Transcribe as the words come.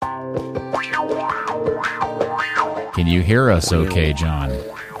Can you hear us okay, John?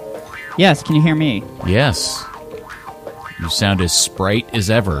 Yes, can you hear me? Yes. You sound as sprite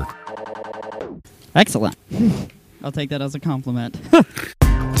as ever. Excellent. I'll take that as a compliment.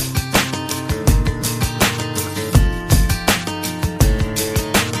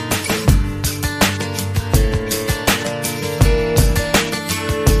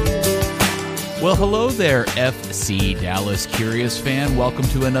 Well, hello there, FC Dallas Curious fan. Welcome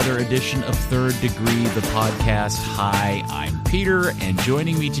to another edition of Third Degree, the podcast. Hi, I'm Peter, and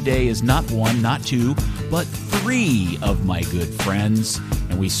joining me today is not one, not two, but three of my good friends.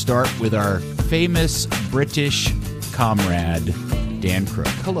 And we start with our famous British comrade, Dan Crook.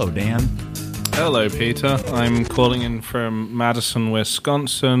 Hello, Dan. Hello, Peter. I'm calling in from Madison,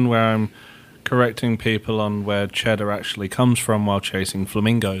 Wisconsin, where I'm correcting people on where cheddar actually comes from while chasing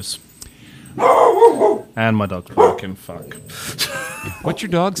flamingos. And my dog's barking. Fuck. What's your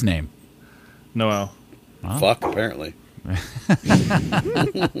dog's name? Noel. Huh? Fuck, apparently.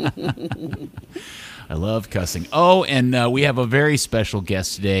 I love cussing. Oh, and we have a very special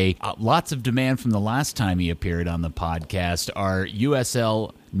guest today. Lots of demand from the last time he appeared on the podcast. Our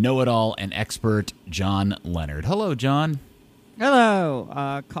USL know-it-all and expert, John Leonard. Hello, John.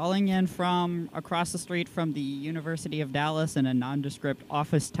 Hello. Calling in from across the street from the University of Dallas in a nondescript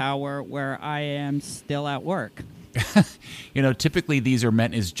office tower where I am still at work. You know, typically these are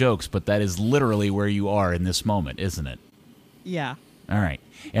meant as jokes, but that is literally where you are in this moment, isn't it? Yeah. All right.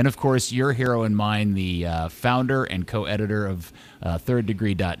 And, of course, your hero and mine, the founder and co-editor of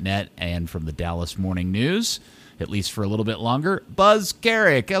thirddegree.net and from the Dallas Morning News, at least for a little bit longer, Buzz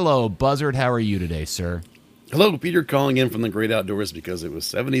Carrick. Hello, Buzzard. How are you today, sir? Hello, Peter, calling in from the great outdoors because it was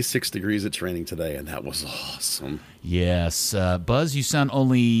 76 degrees at training today, and that was awesome. Yes. Buzz, you sound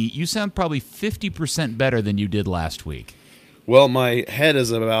probably 50% better than you did last week. Well, my head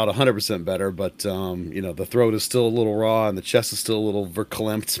is about 100% better, but, the throat is still a little raw and the chest is still a little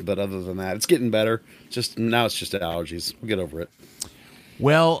verklempt, but other than that, it's getting better. Now it's just allergies. We'll get over it.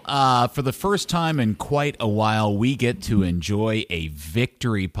 Well, for the first time in quite a while, we get to enjoy a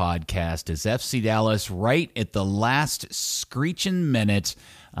victory podcast as FC Dallas, right at the last screeching minute,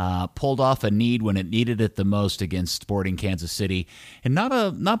 pulled off a need when it needed it the most against Sporting Kansas City. And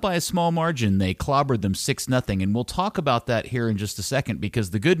not by a small margin, they clobbered them 6-0. And we'll talk about that here in just a second, because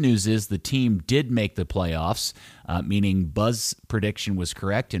the good news is the team did make the playoffs, meaning Buzz's prediction was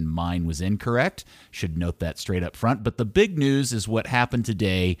correct and mine was incorrect. Should note that straight up front. But the big news is what happened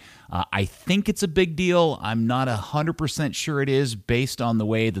today. I think it's a big deal. I'm not 100% sure it is based on the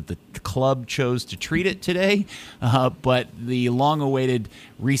way that the club chose to treat it today. But the long-awaited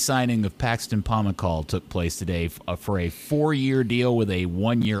re-signing of Paxton Pomykal took place today for a 4-year deal with a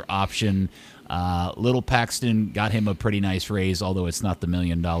 1-year option. Little Paxton got him a pretty nice raise, although it's not the $1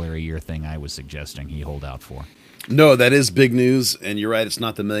 million a year thing I was suggesting he hold out for. No, that is big news, and you're right, it's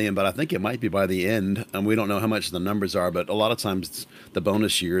not the million, but I think it might be by the end. And we don't know how much the numbers are, but a lot of times the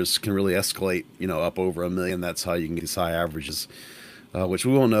bonus years can really escalate, up over $1 million. That's how you can get these high averages, which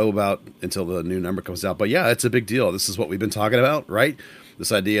we won't know about until the new number comes out. But yeah, it's a big deal. This is what we've been talking about, right?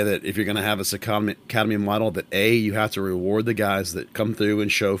 This idea that if you're going to have this academy model, that A, you have to reward the guys that come through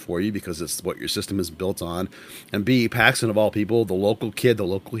and show for you because it's what your system is built on. And B, Paxton, of all people, the local kid, the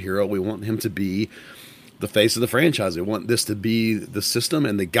local hero, we want him to be the face of the franchise. We want this to be the system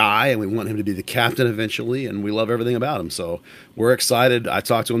and the guy, and we want him to be the captain eventually, and we love everything about him. So we're excited. I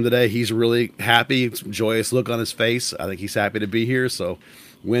talked to him today. He's really happy. It's a joyous look on his face. I think he's happy to be here. So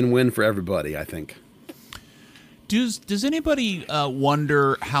win-win for everybody, I think. Does anybody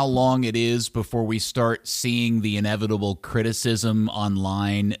wonder how long it is before we start seeing the inevitable criticism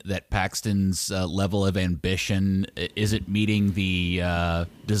online that Paxton's level of ambition, is it meeting the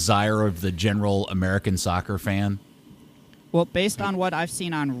desire of the general American soccer fan? Well, based on what I've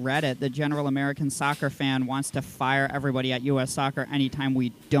seen on Reddit, the general American soccer fan wants to fire everybody at U.S. Soccer anytime we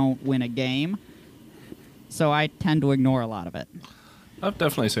don't win a game. So I tend to ignore a lot of it. I've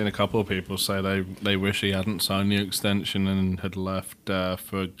definitely seen a couple of people say they wish he hadn't signed the extension and had left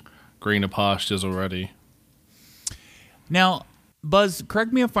for greener pastures already. Now, Buzz,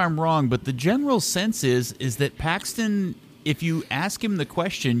 correct me if I'm wrong, but the general sense is that Paxton, if you ask him the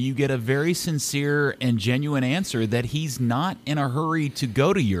question, you get a very sincere and genuine answer that he's not in a hurry to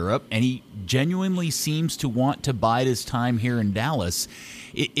go to Europe, and he genuinely seems to want to bide his time here in Dallas.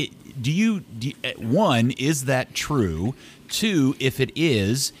 One, is that true? Two, if it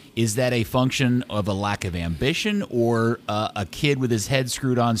is that a function of a lack of ambition or a kid with his head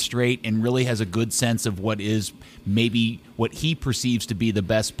screwed on straight and really has a good sense of what is maybe what he perceives to be the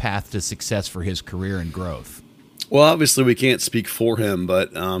best path to success for his career and growth? Well, obviously we can't speak for him,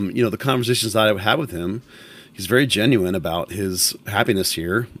 but the conversations that I would have with him, he's very genuine about his happiness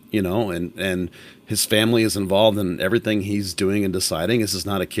here, and his family is involved in everything he's doing and deciding. This is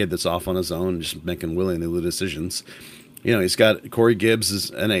not a kid that's off on his own, just making willy-nilly decisions. He's got Corey Gibbs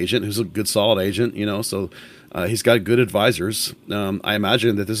as an agent who's a good, solid agent, so he's got good advisors. I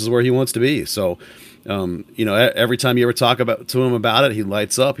imagine that this is where he wants to be. So, every time you ever talk to him about it, he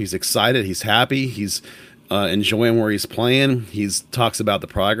lights up. He's excited. He's happy. He's enjoying where he's playing. He talks about the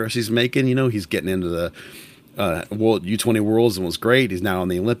progress he's making. He's getting into the World U20 Worlds and was great. He's now in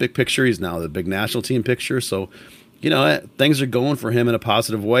the Olympic picture. He's now the big national team picture. So, things are going for him in a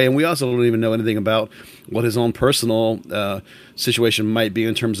positive way. And we also don't even know anything about what his own personal situation might be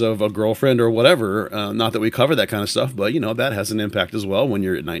in terms of a girlfriend or whatever. Not that we cover that kind of stuff, but, that has an impact as well when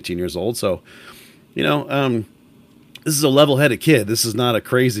you're at 19 years old. So, this is a level-headed kid. This is not a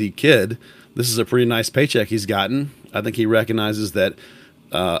crazy kid. This is a pretty nice paycheck he's gotten. I think he recognizes that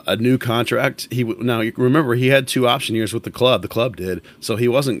a new contract. Now, remember, he had 2 option years with the club. The club did. So he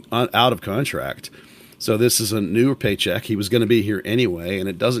wasn't out of contract. So this is a new paycheck. He was going to be here anyway, and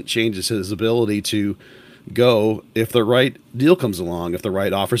it doesn't change his ability to go if the right deal comes along, if the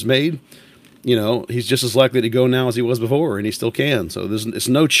right offer's made. He's just as likely to go now as he was before, and he still can. So it's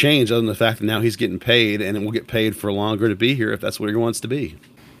no change other than the fact that now he's getting paid, and it will get paid for longer to be here if that's where he wants to be.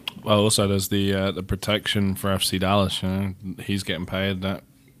 Well, also there's the protection for FC Dallas. He's getting paid that.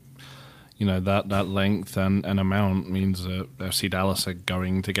 That length and amount means that FC Dallas are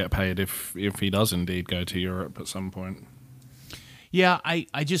going to get paid if he does indeed go to Europe at some point. Yeah,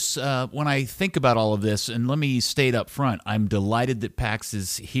 I just, when I think about all of this, and let me state up front, I'm delighted that Pax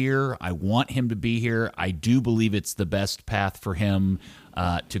is here. I want him to be here. I do believe it's the best path for him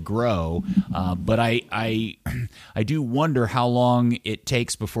to grow. But I do wonder how long it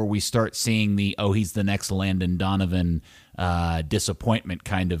takes before we start seeing he's the next Landon Donovan disappointment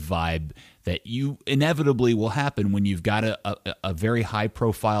kind of vibe that you inevitably will happen when you've got a very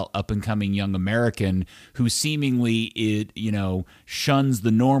high-profile, up-and-coming young American who seemingly shuns the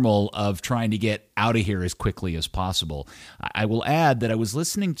normal of trying to get out of here as quickly as possible. I will add that I was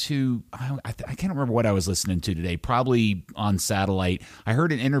listening to I can't remember what I was listening to today, probably on satellite. I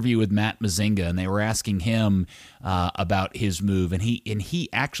heard an interview with Matt Mazinga, and they were asking him about his move, and he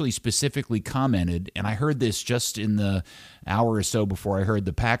actually specifically commented, and I heard this just in the hour or so before I heard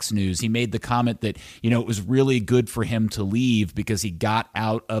the PAX news. He made the comment that it was really good for him to leave because he got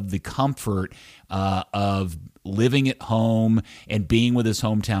out of the comfort of living at home and being with his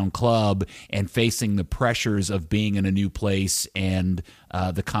hometown club and facing the pressures of being in a new place and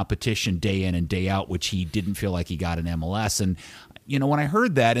the competition day in and day out, which he didn't feel like he got in MLS. And when I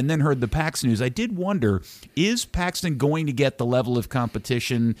heard that and then heard the Pax news, I did wonder, is Paxton going to get the level of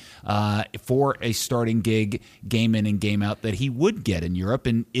competition for a starting gig, game in and game out, that he would get in Europe?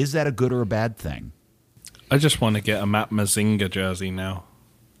 And is that a good or a bad thing? I just want to get a Matt Mazinga jersey now.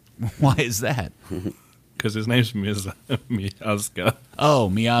 Why is that? Because his name's Miazga. Oh,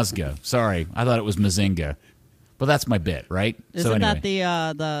 Miazga. Sorry, I thought it was Mazinga. But that's my bit, right? Isn't that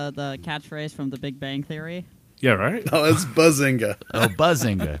the catchphrase from The Big Bang Theory? Yeah, right? Oh, it's Buzzinga. Oh,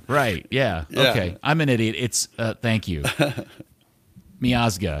 Buzzinga. Right, yeah. Okay, I'm an idiot. It's, thank you.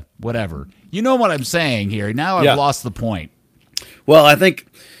 Miazga, whatever. You know what I'm saying here. Now I've lost the point. Well, I think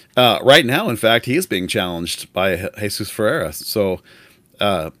right now, in fact, he is being challenged by Jesus Ferreira. So,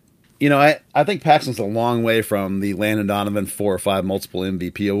 I think Paxton's a long way from the Landon Donovan 4 or 5 multiple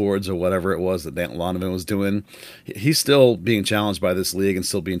MVP awards or whatever it was that Donovan was doing. He's still being challenged by this league and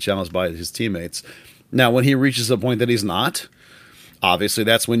still being challenged by his teammates. Now, when he reaches a point that he's not, obviously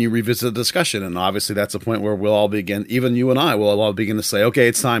that's when you revisit the discussion, and obviously that's a point where we'll all begin, even you and I will all begin to say, okay,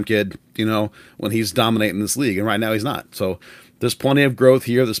 it's time, kid, when he's dominating this league, and right now he's not. So there's plenty of growth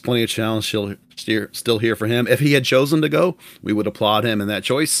here. There's plenty of challenge still here for him. If he had chosen to go, we would applaud him in that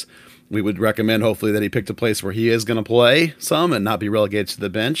choice. We would recommend, hopefully, that he picked a place where he is going to play some and not be relegated to the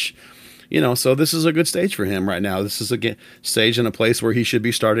bench. So this is a good stage for him right now. This is a stage in a place where he should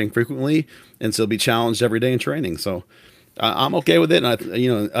be starting frequently and still be challenged every day in training. So I'm okay with it.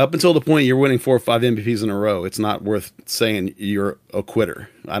 And up until the point you're winning 4 or 5 MVPs in a row, it's not worth saying you're a quitter,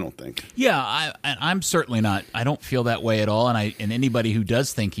 I don't think. Yeah, I'm certainly not. I don't feel that way at all. And anybody who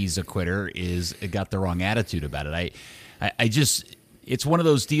does think he's a quitter is got the wrong attitude about it. I just... It's one of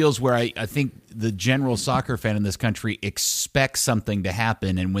those deals where I think the general soccer fan in this country expects something to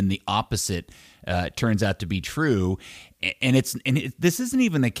happen, and when the opposite turns out to be true, this isn't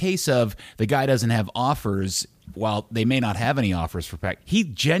even the case of the guy doesn't have offers. While they may not have any offers for Pac, he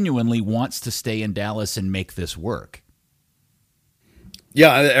genuinely wants to stay in Dallas and make this work.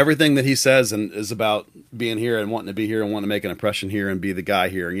 Yeah, everything that he says and is about being here and wanting to be here and wanting to make an impression here and be the guy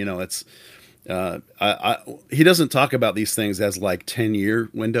here. He doesn't talk about these things as like 10-year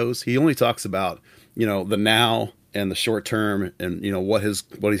windows. He only talks about, the now and the short term, and what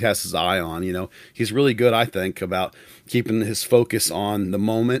he has his eye on. He's really good, I think, about keeping his focus on the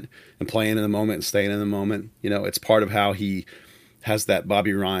moment and playing in the moment and staying in the moment. It's part of how he has that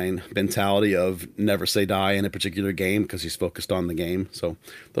Bobby Ryan mentality of never say die in a particular game, because he's focused on the game. So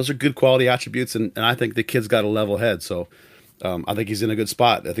those are good quality attributes, and I think the kid's got a level head. So I think he's in a good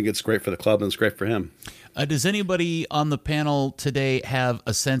spot. I think it's great for the club and it's great for him. Does anybody on the panel today have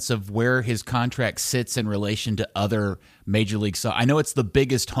a sense of where his contract sits in relation to other Major League Soccer? I know it's the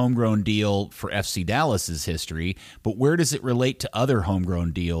biggest homegrown deal for FC Dallas's history, but where does it relate to other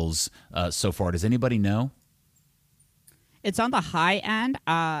homegrown deals so far? Does anybody know? It's on the high end.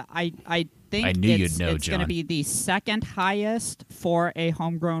 I think I knew you'd know, it's going to be the second highest for a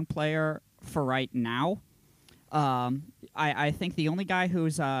homegrown player for right now. I think the only guy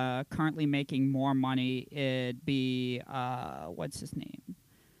who's currently making more money would be what's his name?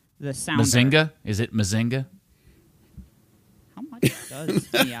 The Sounder. Mazinga? Is it Mazinga? How much does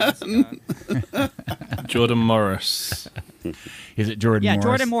he ask? Jordan Morris. Is it Jordan Morris?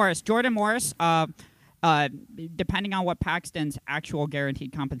 Yeah, Jordan Morris. Depending on what Paxton's actual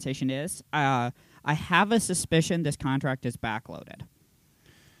guaranteed compensation is, I have a suspicion this contract is backloaded.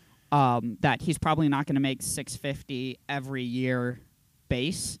 That he's probably not going to make $650 every year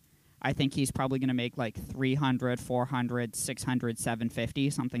base. I think he's probably going to make like $300, $400, $600,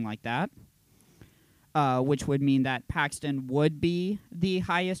 $750, something like that. Which would mean that Paxton would be the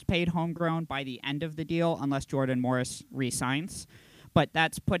highest paid homegrown by the end of the deal, unless Jordan Morris re-signs. But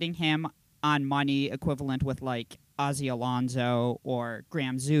that's putting him on money equivalent with like Ozzy Alonso or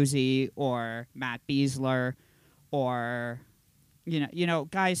Graham Zusi or Matt Beasler or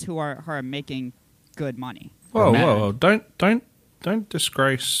guys who are making good money. Whoa! Don't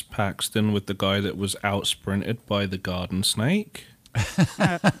disgrace Paxton with the guy that was out sprinted by the garden snake.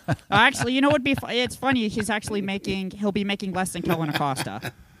 Actually, what'd be it's funny. He'll be making less than Kelvin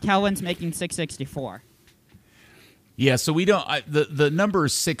Acosta. Kelvin's making $664. Yeah, so we don't. The number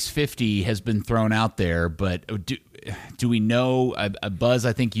 650 has been thrown out there, but do we know? Buzz,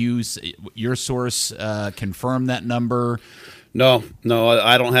 I think your source confirmed that number. No,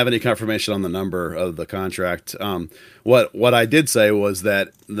 I don't have any confirmation on the number of the contract. What I did say was that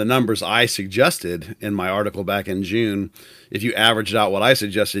the numbers I suggested in my article back in June, if you averaged out what I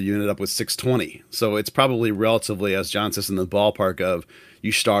suggested, you ended up with 620. So it's probably relatively, as John says, in the ballpark of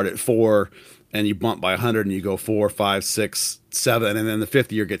you start at 4 and you bump by 100 and you go 4, 5, 6, 7, and then the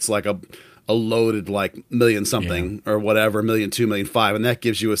fifth year gets like a loaded like million something or whatever, $1,200,000, $1,500,000, and that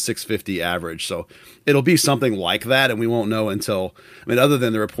gives you a 650 average. So it'll be something like that, and we won't know until, other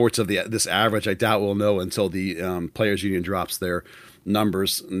than the reports of this average, I doubt we'll know until the Players Union drops their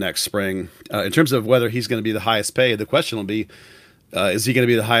numbers next spring. In terms of whether he's going to be the highest paid, the question will be, is he going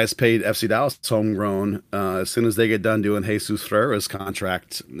to be the highest paid FC Dallas homegrown as soon as they get done doing Jesus Ferreira's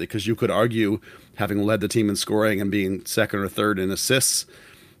contract? Because you could argue, having led the team in scoring and being second or third in assists,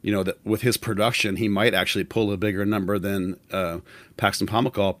 that with his production, he might actually pull a bigger number than Paxton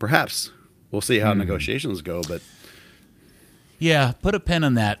Pomykal. Perhaps. We'll see how negotiations go, but yeah, put a pin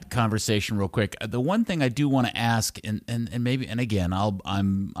in that conversation real quick. The one thing I do want to ask, and again,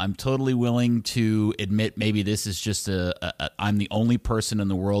 I'm totally willing to admit maybe this is just I'm the only person in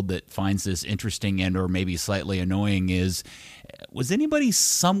the world that finds this interesting and or maybe slightly annoying. Was anybody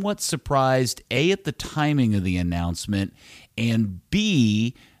somewhat surprised, A, at the timing of the announcement, and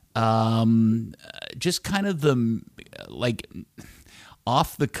B, just kind of the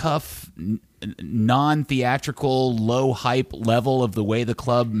off the cuff, non-theatrical, low hype level of the way the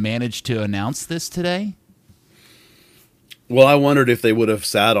club managed to announce this today? Well, I wondered if they would have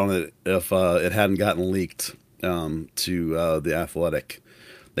sat on it if it hadn't gotten leaked to The Athletic.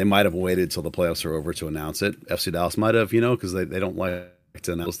 They might have waited till the playoffs are over to announce it. FC Dallas might have, because they don't like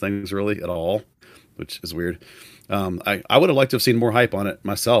to announce things really at all, which is weird. I would have liked to have seen more hype on it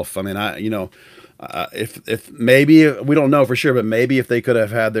myself. If maybe, we don't know for sure, but maybe if they could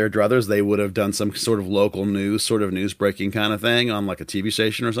have had their druthers, they would have done some sort of local news, sort of news breaking kind of thing on like a TV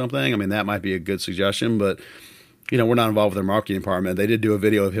station or something. That might be a good suggestion, but we're not involved with their marketing department. They did do a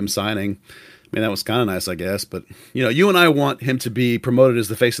video of him signing. That was kind of nice, I guess. But, you and I want him to be promoted as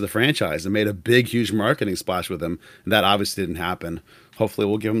the face of the franchise and made a big, huge marketing splash with him. And that obviously didn't happen. Hopefully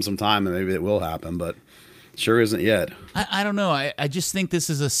we'll give him some time and maybe it will happen. But, Sure isn't yet. I don't know. I just think this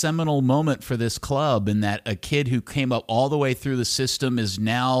is a seminal moment for this club, in that a kid who came up all the way through the system is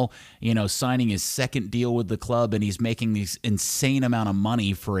now, signing his second deal with the club, and he's making this insane amount of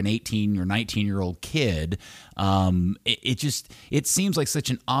money for an 18 or 19-year-old kid. It seems like such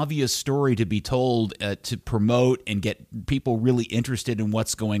an obvious story to be told, to promote and get people really interested in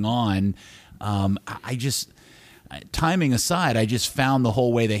what's going on. Timing aside, I just found the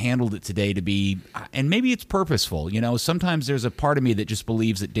whole way they handled it today to be, and maybe it's purposeful. Sometimes there's a part of me that just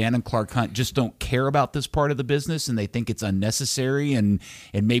believes that Dan and Clark Hunt just don't care about this part of the business, and they think it's unnecessary, and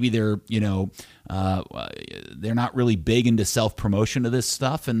maybe they're not really big into self-promotion of this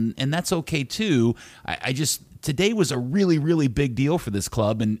stuff, and that's okay too. Today was a really, really big deal for this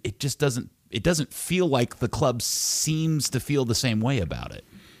club, and it doesn't feel like the club seems to feel the same way about it.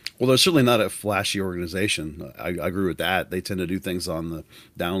 Well, they're certainly not a flashy organization. I agree with that. They tend to do things on the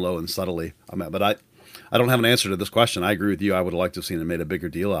down low and subtly. But I don't have an answer to this question. I agree with you. I would have liked to have seen them made a bigger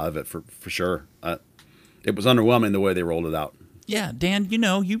deal out of it for sure. It was underwhelming the way they rolled it out. Yeah, Dan,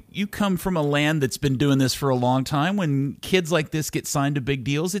 you come from a land that's been doing this for a long time. When kids like this get signed to big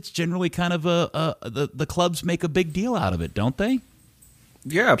deals, it's generally kind of the clubs make a big deal out of it, don't they?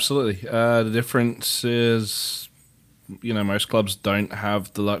 Yeah, absolutely. The difference is, most clubs don't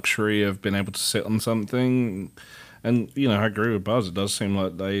have the luxury of being able to sit on something. And, I agree with Buzz. It does seem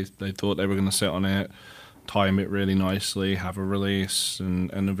like they thought they were going to sit on it, time it really nicely, have a release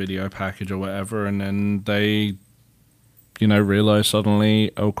and a video package or whatever. And then they, realize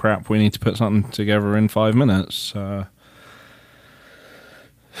suddenly, oh, crap, we need to put something together in 5 minutes. It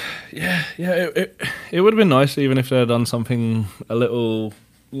would have been nice even if they had done something a little...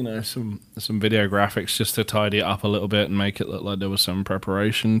 some video graphics just to tidy it up a little bit and make it look like there was some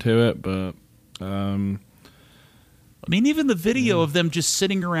preparation to it. But even the video of them just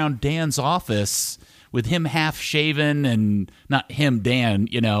sitting around Dan's office with him half shaven, and not him, Dan,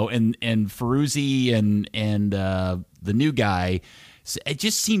 and Ferruzzi and the new guy. It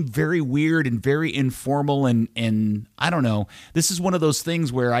just seemed very weird and very informal, and I don't know. This is one of those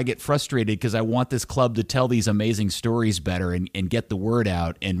things where I get frustrated because I want this club to tell these amazing stories better and get the word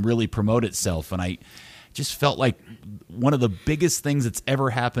out and really promote itself. And I just felt like one of the biggest things that's ever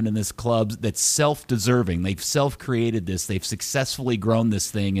happened in this club that's self-deserving. They've self-created this. They've successfully grown this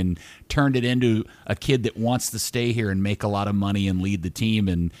thing and turned it into a kid that wants to stay here and make a lot of money and lead the team.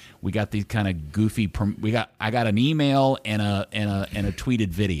 And we got these kind of goofy. I got an email and a tweeted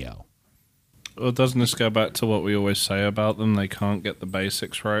video. Well, doesn't this go back to what we always say about them? They can't get the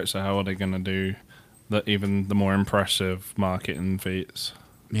basics right, so how are they going to do even the more impressive marketing feats?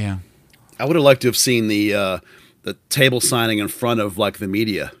 Yeah. I would have liked to have seen the table signing in front of the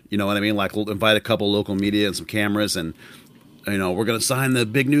media. You know what I mean? Invite a couple local media and some cameras, and we're going to sign the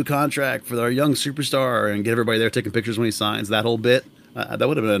big new contract for our young superstar, and get everybody there taking pictures when he signs. That whole bit that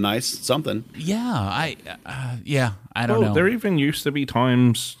would have been a nice something. Yeah, I don't know. There even used to be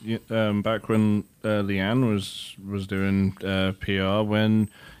times back when Leanne was doing PR when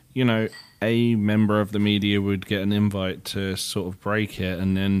a member of the media would get an invite to sort of break it,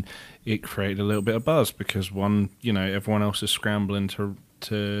 and then it created a little bit of buzz because everyone else is scrambling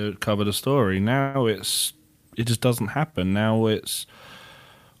to cover the story. Now it just doesn't happen. Now it's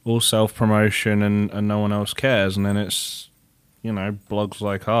all self-promotion and no one else cares. And then it's, blogs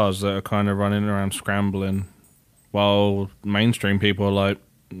like ours that are kind of running around scrambling while mainstream people are like,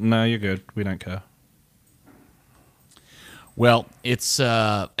 no, you're good. We don't care. Well, it's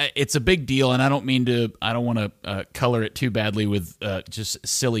a big deal, and I don't want to color it too badly with just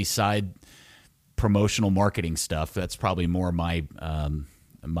silly side promotional marketing stuff. That's probably more my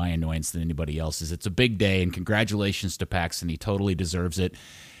annoyance than anybody else's. It's a big day, and congratulations to Paxton. He totally deserves it.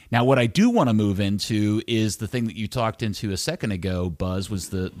 Now, what I do want to move into is the thing that you talked into a second ago, Buzz, was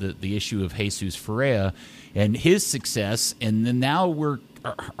the issue of Jesus Ferreira and his success. And then now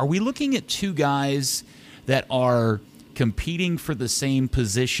are we looking at two guys that are competing for the same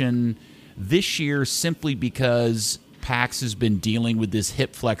position this year simply because Pax has been dealing with this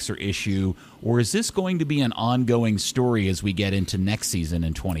hip flexor issue, or is this going to be an ongoing story as we get into next season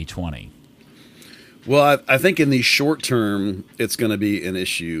in 2020? Well, I think in the short term, it's going to be an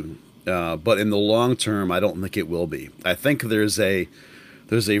issue, but in the long term, I don't think it will be. I think there's a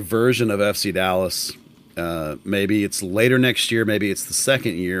version of FC Dallas, maybe it's later next year, maybe it's the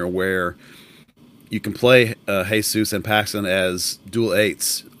second year, where you can play Jesus and Paxton as dual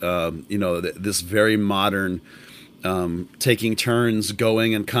eights. This very modern, taking turns,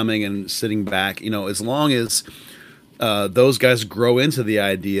 going and coming and sitting back. As long as those guys grow into the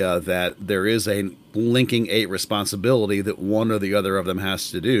idea that there is a linking eight responsibility that one or the other of them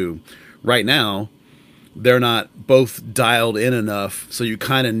has to do. Right now, they're not both dialed in enough. So you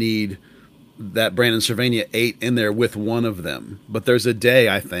kind of need that Brandon Cervania 8 in there with one of them. But there's a day,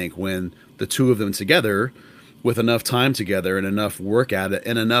 I think, when the two of them together, with enough time together and enough work at it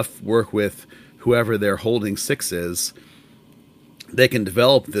and enough work with whoever their holding 6 is, they can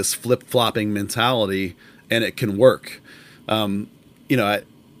develop this flip-flopping mentality, and it can work.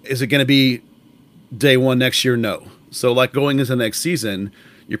 Is it going to be day one next year? No. So like going into next season,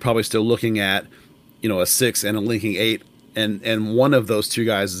 you're probably still looking at, a 6 and a linking 8, and one of those two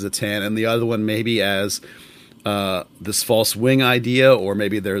guys is a 10, and the other one maybe as this false wing idea, or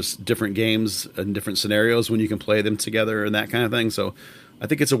maybe there's different games and different scenarios when you can play them together and that kind of thing. So I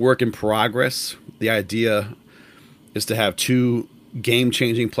think it's a work in progress. The idea is to have two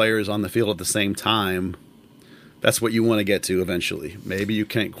game-changing players on the field at the same time. That's what you want to get to eventually. Maybe you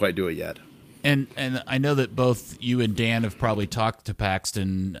can't quite do it yet. And I know that both you and Dan have probably talked to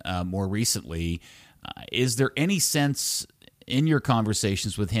Paxton more recently. Is there any sense in your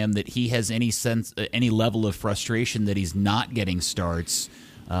conversations with him that he has any level of frustration that he's not getting starts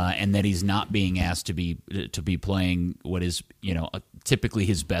and that he's not being asked to be playing what is typically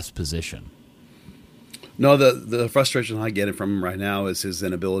his best position? No, the frustration I get from him right now is his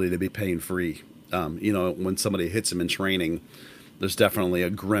inability to be pain-free. When somebody hits him in training, there's definitely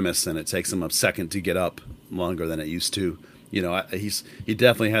a grimace, and it takes him a second to get up longer than it used to. He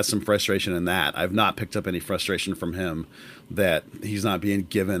definitely has some frustration in that. I've not picked up any frustration from him that he's not being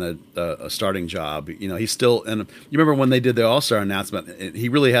given a starting job. He's still, and you remember when they did the All-Star announcement, he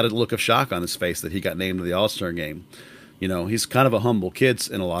really had a look of shock on his face that he got named to the All-Star game. He's kind of a humble kid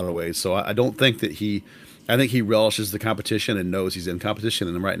in a lot of ways, so I don't think that I think he relishes the competition and knows he's in competition,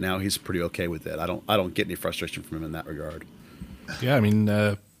 and right now he's pretty okay with it. I don't get any frustration from him in that regard. Yeah, I mean,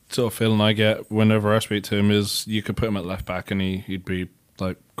 sort of feeling I get whenever I speak to him is you could put him at left back and he'd be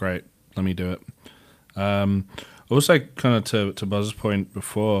like, great, let me do it. Also, kind of to Buzz's point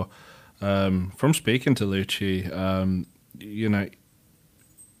before, from speaking to Lucci,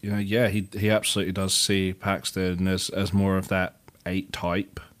 he absolutely does see Paxton as more of that 8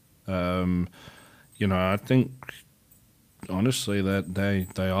 type. I think honestly that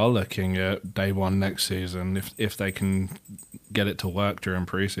they are looking at day one next season if they can get it to work during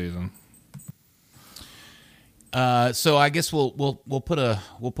preseason. So I guess we'll put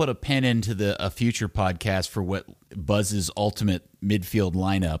a pin into a future podcast for what Buzz's ultimate midfield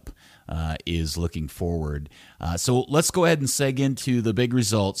lineup is looking forward. So let's go ahead and seg into the big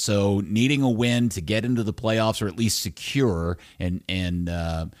results. So needing a win to get into the playoffs, or at least secure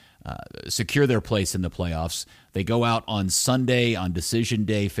secure their place in the playoffs. They go out on Sunday on Decision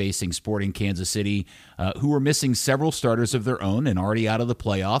Day facing Sporting Kansas City, who are missing several starters of their own and already out of the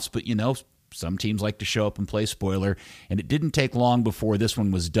playoffs. But, some teams like to show up and play spoiler. And it didn't take long before this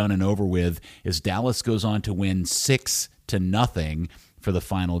one was done and over with, as Dallas goes on to win 6-0 for the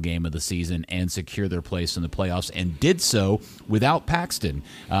final game of the season and secure their place in the playoffs, and did so without Paxton,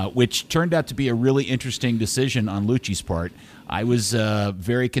 which turned out to be a really interesting decision on Lucci's part. I was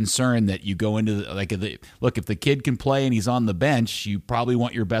very concerned that you go into if the kid can play and he's on the bench, you probably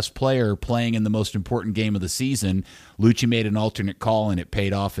want your best player playing in the most important game of the season. Lucci made an alternate call, and it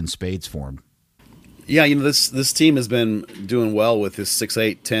paid off in spades for him. Yeah, this team has been doing well with this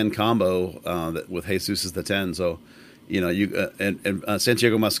 6-8-10 combo with Jesus as the 10. So,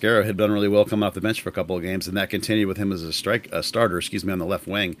 Santiago Mosquera had done really well coming off the bench for a couple of games, and that continued with him as a starter. On the left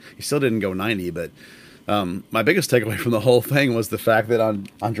wing. He still didn't go 90, but my biggest takeaway from the whole thing was the fact that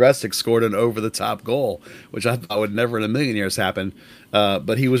Andresic scored an over-the-top goal, which I thought would never in a million years happen.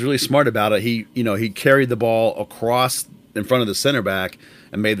 But he was really smart about it. He carried the ball across in front of the center back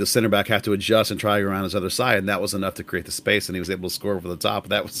and made the center back have to adjust and try to go around his other side, and that was enough to create the space, and he was able to score over the top.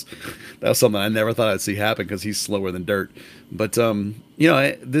 That was something I never thought I'd see happen because he's slower than dirt. But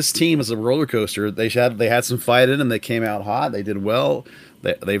this team is a roller coaster. They had some fight in them. They came out hot. They did well.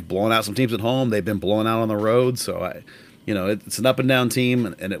 They've blown out some teams at home. They've been blown out on the road. So it's an up and down team,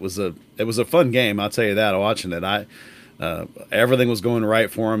 and it was a fun game. I'll tell you that. Watching it, everything was going right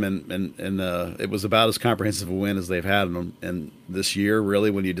for them, and it was about as comprehensive a win as they've had in this year,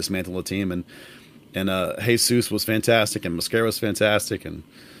 really, when you dismantle a team. And Jesus was fantastic, and Mosquera was fantastic, and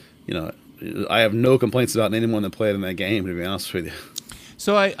I have no complaints about anyone that played in that game, to be honest with you.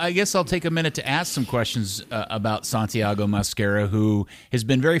 So I guess I'll take a minute to ask some questions about Santiago Mosquera, who has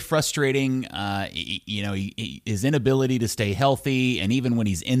been very frustrating. His inability to stay healthy, and even when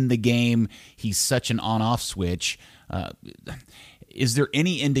he's in the game, he's such an on-off switch. is there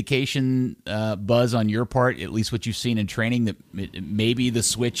any indication, Buzz, on your part, at least what you've seen in training, that maybe the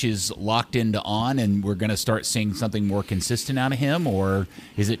switch is locked into on and we're going to start seeing something more consistent out of him? Or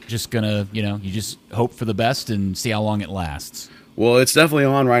is it just going to, you just hope for the best and see how long it lasts? Well, it's definitely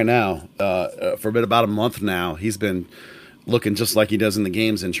on right now. For about a month now, he's been looking just like he does in the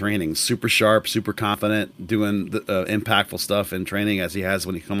games and training. Super sharp, super confident, doing the, impactful stuff in training as he has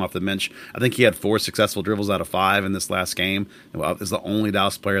when he come off the bench. I think he had 4 successful dribbles out of 5 in this last game. Is the only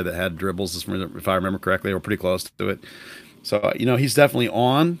Dallas player that had dribbles, if I remember correctly, or pretty close to it. So, he's definitely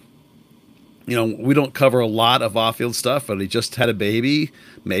on. We don't cover a lot of off-field stuff, but he just had a baby.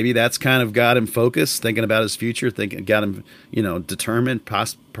 Maybe that's kind of got him focused, thinking about his future, got him, determined,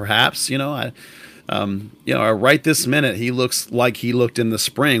 perhaps, right this minute, he looks like he looked in the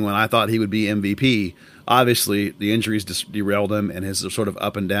spring when I thought he would be MVP. Obviously, the injuries just derailed him, and his sort of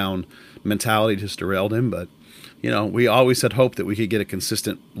up and down mentality just derailed him. But, we always had hoped that we could get a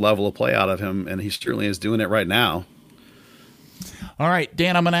consistent level of play out of him, and he certainly is doing it right now. All right,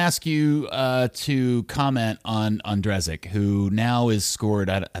 Dan, I'm going to ask you to comment on Andresic, who now is scored,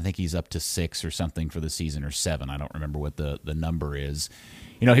 I think he's up to 6 or something for the season, or 7. I don't remember what the number is.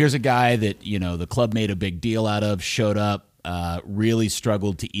 Here's a guy that, the club made a big deal out of, showed up, really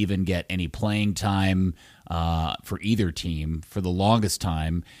struggled to even get any playing time for either team for the longest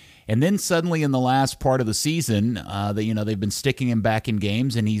time. And then suddenly in the last part of the season, they've been sticking him back in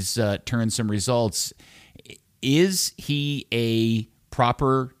games, and he's turned some results. Is he a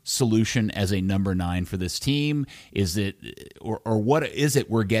proper solution as a number 9 for this team? Is it, or what is it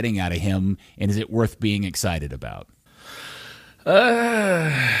we're getting out of him, and is it worth being excited about?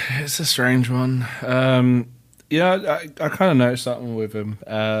 It's a strange one. I kind of noticed something with him.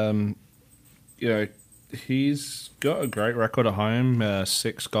 He's got a great record at home,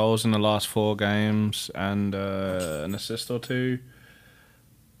 6 goals in the last 4 games and an assist or 2.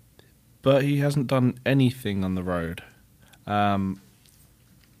 But he hasn't done anything on the road.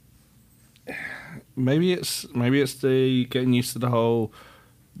 Maybe it's the getting used to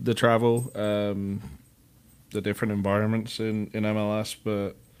the travel, the different environments in MLS.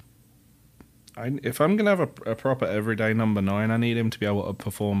 But if I'm gonna have a proper everyday number 9, I need him to be able to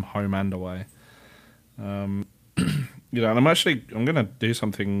perform home and away. And I'm gonna do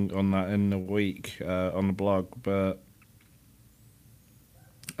something on that in a week on the blog, but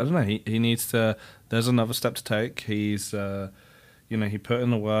I don't know. He needs to. There's another step to take. He's, he put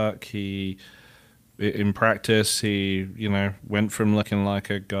in the work. In practice, he, went from looking like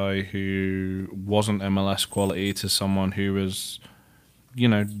a guy who wasn't MLS quality to someone who was,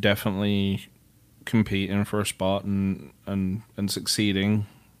 definitely competing for a spot and succeeding.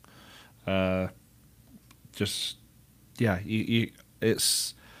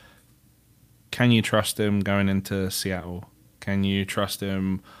 It's. Can you trust him going into Seattle? Can you trust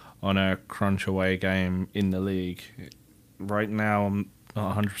him on a crunch away game in the league? Right now, I'm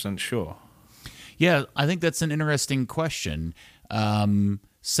not 100% sure. Yeah, I think that's an interesting question.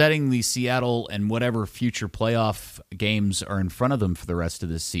 Setting the Seattle and whatever future playoff games are in front of them for the rest of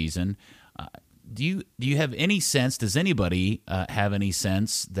this season, do you have any sense, does anybody have any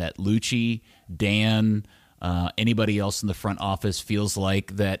sense that Lucci, Dan, anybody else in the front office feels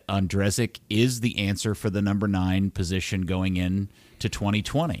like that Andresic is the answer for the number 9 position going in to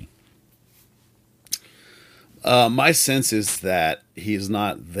 2020? My sense is that he's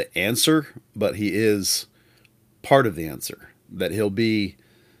not the answer, but he is part of the answer. That he'll be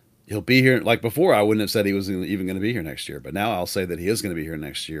here. Like before, I wouldn't have said he was even going to be here next year, but now I'll say that he is going to be here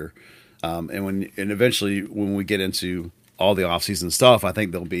next year. And eventually when we get into all the offseason stuff, I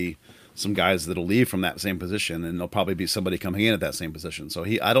think there'll be some guys that'll leave from that same position, and there'll probably be somebody coming in at that same position. So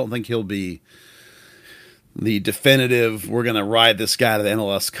I don't think he'll be the definitive, we're going to ride this guy to the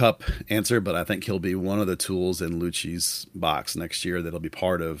NLS Cup answer, but I think he'll be one of the tools in Lucci's box next year that'll be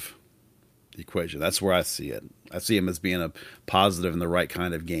part of the equation. That's where I see it. I see him as being a positive in the right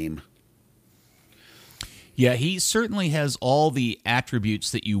kind of game. Yeah, he certainly has all the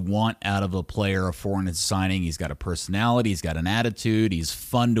attributes that you want out of a player, a foreign signing. He's got a personality. He's got an attitude. He's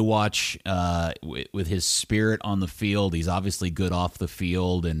fun to watch with his spirit on the field. He's obviously good off the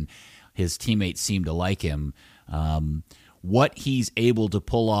field, and his teammates seem to like him. What he's able to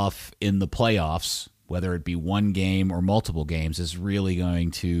pull off in the playoffs, whether it be one game or multiple games, is really going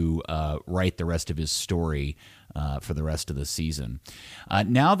to write the rest of his story for the rest of the season.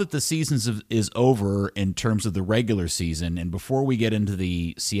 Now that the season is over in terms of the regular season, and before we get into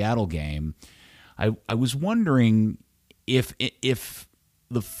the Seattle game, I was wondering if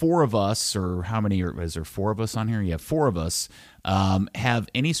the 4 of us, or how many is there? 4 of us on here? Yeah, 4 of us have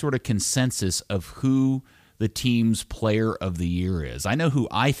any sort of consensus of who the team's player of the year is. I know who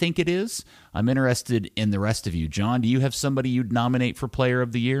I think it is. I'm interested in the rest of you. John, do you have somebody you'd nominate for player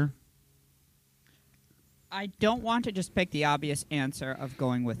of the year? I don't want to just pick the obvious answer of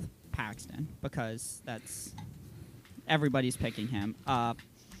going with Paxton, because that's everybody's picking him.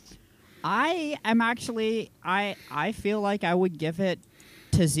 I am actually I feel like I would give it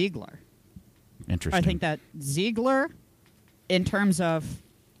to Ziegler. Interesting. I think that Ziegler, in terms of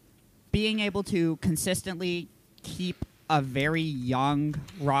being able to consistently keep a very young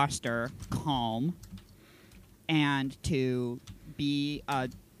roster calm and to be a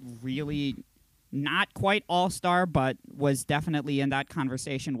really not quite all-star, but was definitely in that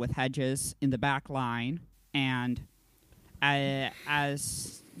conversation with Hedges in the back line, and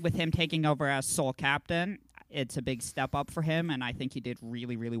as with him taking over as sole captain, it's a big step up for him, and I think he did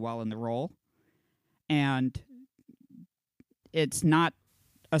really, really well in the role. And it's not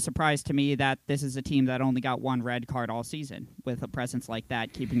a surprise to me that this is a team that only got one red card all season, with a presence like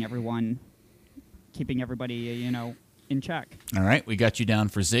that, keeping everybody, in check. All right, we got you down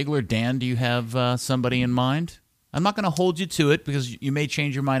for Ziegler. Dan, do you have somebody in mind? I'm not going to hold you to it because you may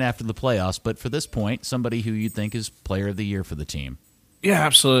change your mind after the playoffs, but for this point, somebody who you think is player of the year for the team. Yeah,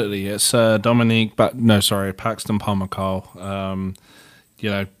 absolutely. It's Paxton Pomykal.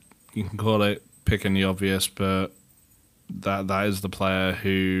 You can call it picking the obvious, but that is the player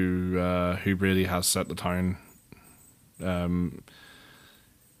who really has set the tone. In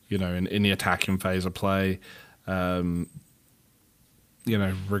the attacking phase of play. He's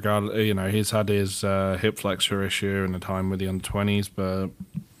had his hip flexor issue and the time with the under-20s, but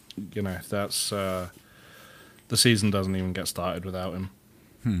that's the season doesn't even get started without him.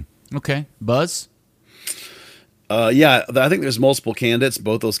 Okay, Buzz. I think there's multiple candidates.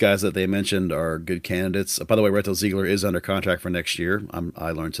 Both those guys that they mentioned are good candidates. By the way, Reto Ziegler is under contract for next year.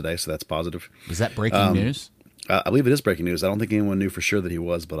 I learned today, so that's positive. Is that breaking news? I believe it is breaking news. I don't think anyone knew for sure that he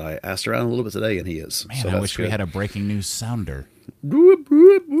was, but I asked around a little bit today, and he is. Man, I wish we had a breaking news sounder. Whoop,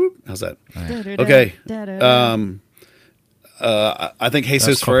 whoop, whoop. How's that? Right. Okay. I think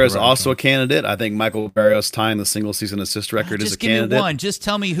Jesus Ferreira is also a candidate. I think Michael Barrios tying the single-season assist record is a candidate. Just give me one. Just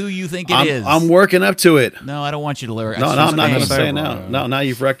tell me who you think it is. I'm working up to it. No, I don't want you to lyric. No, I'm not going to say it now. No, now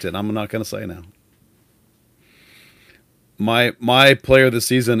you've wrecked it. I'm not going to say it now. My player of the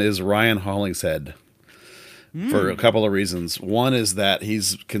season is Ryan Hollingshead. For a couple of reasons. One is that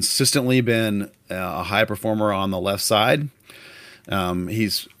he's consistently been a high performer on the left side.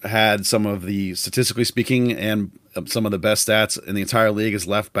 He's had some of the, statistically speaking, and some of the best stats in the entire league as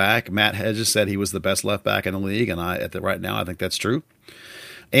left back. Matt Hedges said he was the best left back in the league, and right now I think that's true.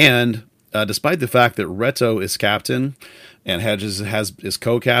 And despite the fact that Reto is captain and Hedges is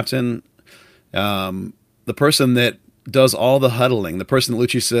co-captain, the person that does all the huddling, the person that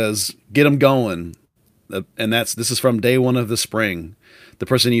Lucci says, get him going, and this is from day one of the spring. The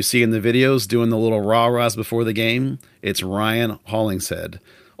person you see in the videos doing the little rah-rahs before the game, it's Ryan Hollingshead.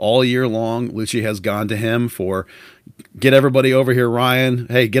 All year long, Lucci has gone to him for, get everybody over here, Ryan.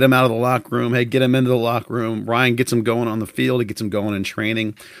 Hey, get him out of the locker room. Hey, get him into the locker room. Ryan gets him going on the field. He gets him going in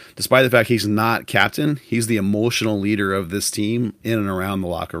training. Despite the fact he's not captain, he's the emotional leader of this team in and around the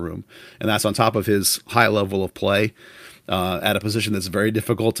locker room. And that's on top of his high level of play at a position that's very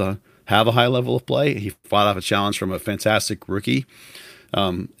difficult to have a high level of play. He fought off a challenge from a fantastic rookie.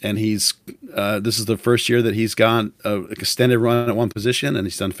 And this is the first year that he's gone an extended run at one position, and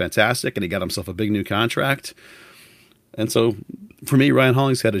he's done fantastic, and he got himself a big new contract. And so, for me, Ryan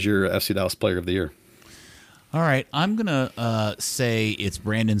Hollingshead is your FC Dallas Player of the Year. All right, I'm going to say it's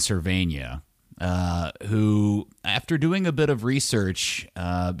Brandon Cervania, who, after doing a bit of research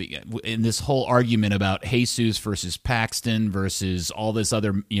in this whole argument about Jesus versus Paxton versus all this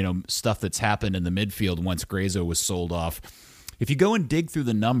other stuff that's happened in the midfield once Grazo was sold off, if you go and dig through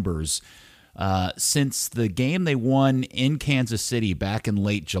the numbers, since the game they won in Kansas City back in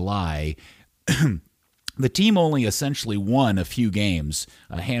late July, the team only essentially won a few games,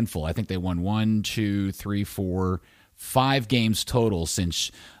 a handful. I think they won 5 games total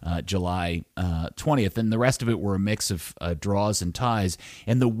since July 20th, and the rest of it were a mix of draws and ties.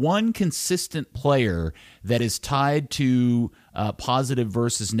 And the one consistent player that is tied to positive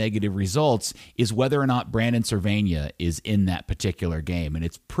versus negative results is whether or not Brandon Cervania is in that particular game. And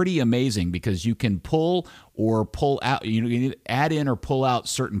it's pretty amazing because you can pull out, you can add in or pull out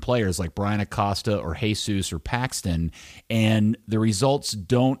certain players like Brian Acosta or Jesus or Paxton, and the results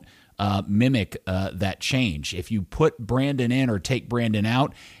don't mimic that change. If you put Brandon in or take Brandon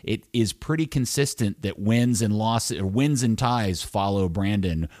out, it is pretty consistent that wins and losses or wins and ties follow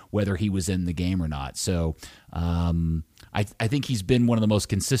Brandon, whether he was in the game or not. So I think he's been one of the most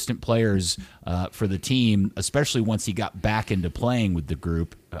consistent players for the team, especially once he got back into playing with the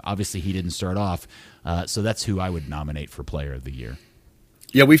group. Obviously, he didn't start off, so that's who I would nominate for Player of the Year.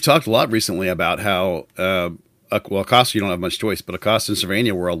 Yeah, we've talked a lot recently about how, Acosta, you don't have much choice, but Acosta and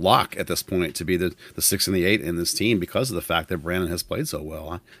Cervania were a lock at this point to be the 6 and the 8 in this team because of the fact that Brandon has played so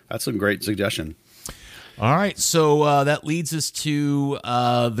well. That's a great suggestion. All right, so that leads us to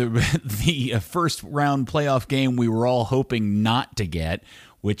the first round playoff game we were all hoping not to get,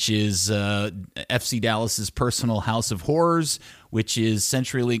 which is FC Dallas's personal house of horrors, which is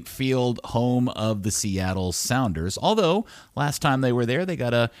CenturyLink Field, home of the Seattle Sounders. Although last time they were there, they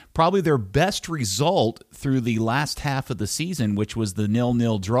got probably their best result through the last half of the season, which was the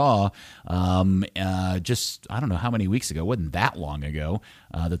 0-0 draw. Just I don't know how many weeks ago. It wasn't that long ago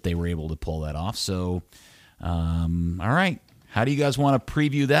that they were able to pull that off. So, all right, how do you guys want to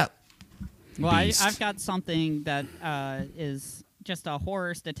preview that? Well, I've got something that is just a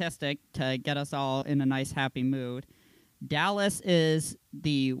horror statistic to get us all in a nice, happy mood. Dallas is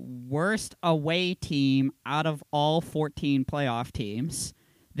the worst away team out of all 14 playoff teams.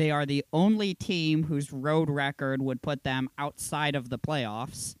 They are the only team whose road record would put them outside of the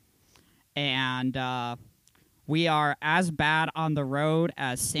playoffs. And we are as bad on the road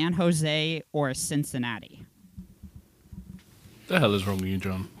as San Jose or Cincinnati. The hell is wrong with you,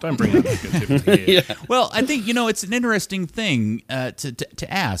 John? Don't bring up negativity here. Yeah. Well, I think, it's an interesting thing to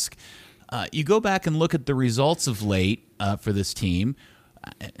ask. You go back and look at the results of late for this team.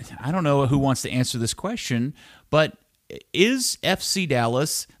 I don't know who wants to answer this question, but is FC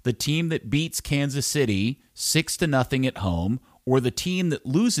Dallas the team that beats Kansas City 6-0 at home, or the team that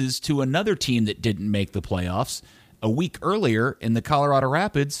loses to another team that didn't make the playoffs a week earlier in the Colorado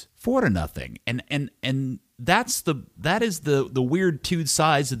Rapids 4-0? And that is the weird two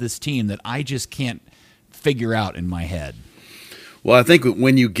sides of this team that I just can't figure out in my head. Well, I think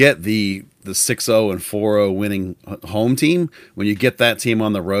when you get the 6-0 and 4-0 winning home team, when you get that team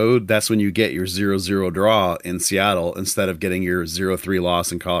on the road, that's when you get your 0-0 draw in Seattle instead of getting your 0-3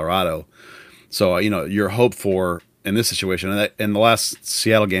 loss in Colorado. So, your hope for in this situation, and the last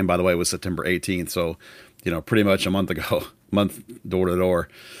Seattle game, by the way, was September 18th. So, pretty much a month ago, door to door.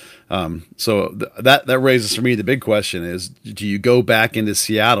 So that raises for me the big question is, do you go back into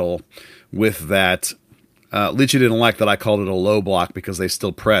Seattle with that? Leachy didn't like that I called it a low block because they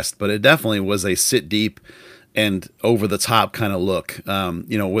still pressed, but it definitely was a sit deep and over the top kind of look,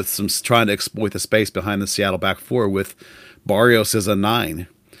 with some trying to exploit the space behind the Seattle back four with Barrios as a 9.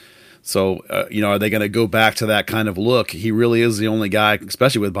 So, are they going to go back to that kind of look? He really is the only guy,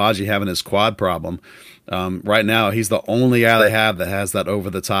 especially with Baji having his quad problem. Right now, he's the only guy they have that has that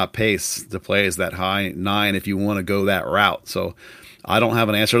over-the-top pace to play as that high 9 if you want to go that route. So I don't have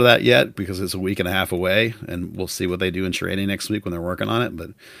an answer to that yet because it's a week and a half away, and we'll see what they do in training next week when they're working on it.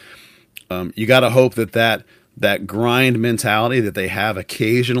 But you got to hope that grind mentality that they have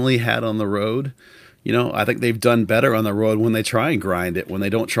occasionally had on the road, I think they've done better on the road when they try and grind it, when they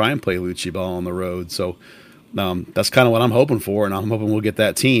don't try and play Lucci ball on the road. So that's kind of what I'm hoping for, and I'm hoping we'll get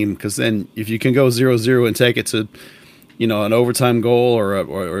that team, because then if you can go 0-0 and take it to, an overtime goal or a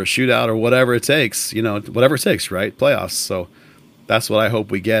shootout or whatever it takes, whatever it takes, right? Playoffs. So that's what I hope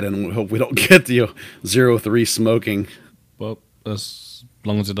we get, and we hope we don't get the 0-3 smoking. Well, as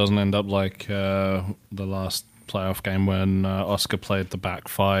long as it doesn't end up like the last playoff game when Oscar played the back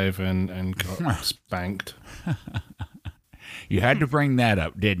five and got spanked. You had to bring that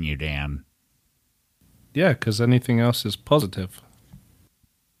up, didn't you, Dan? Yeah, because anything else is positive.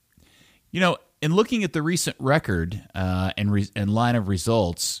 In looking at the recent record and line of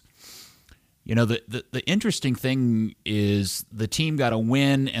results, the interesting thing is the team got a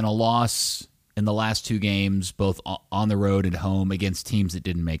win and a loss in the last two games, both on the road and home, against teams that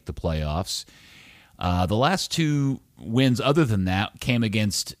didn't make the playoffs. The last two wins, other than that, came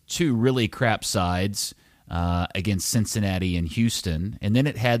against two really crap sides, against Cincinnati and Houston. And then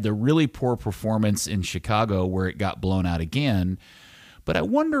it had the really poor performance in Chicago where it got blown out again. But I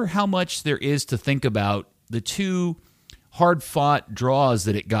wonder how much there is to think about the two hard-fought draws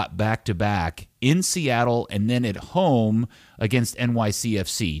that it got back-to-back in Seattle and then at home against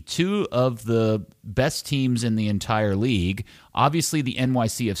NYCFC, two of the best teams in the entire league. Obviously, the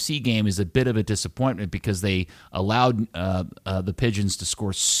NYCFC game is a bit of a disappointment because they allowed the Pigeons to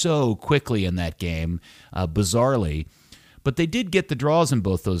score so quickly in that game, bizarrely. But they did get the draws in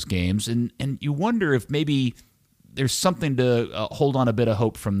both those games, and you wonder if maybe there's something to hold on a bit of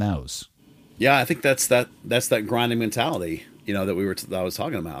hope from those. Yeah, I think that's that grinding mentality, that I was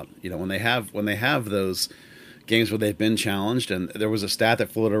talking about. When they have those games where they've been challenged, and there was a stat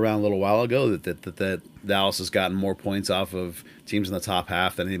that floated around a little while ago that Dallas has gotten more points off of teams in the top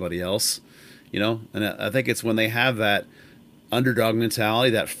half than anybody else. And I think it's when they have that underdog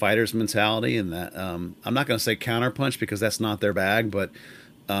mentality, that fighter's mentality, and that I'm not going to say counterpunch because that's not their bag, but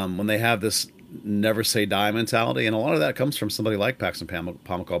when they have this never say die mentality, and a lot of that comes from somebody like Paxton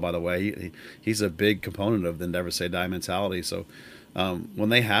Pomykal, by the way. He's a big component of the never say die mentality. So when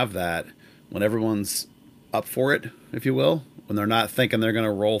they have that, when everyone's up for it, if you will, when they're not thinking they're going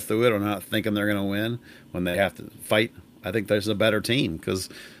to roll through it or not thinking they're going to win, when they have to fight, I think there's a better team because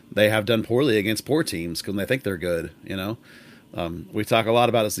they have done poorly against poor teams because they think they're good. We talk a lot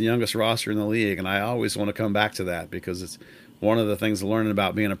about it's the youngest roster in the league, and I always want to come back to that because it's one of the things learning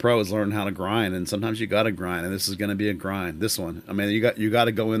about being a pro is learning how to grind, and sometimes you got to grind, and this is going to be a grind. This one, I mean, you got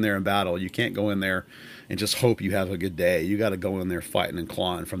to go in there and battle. You can't go in there and just hope you have a good day. You got to go in there fighting and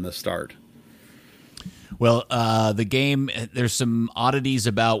clawing from the start. Well, the game, there's some oddities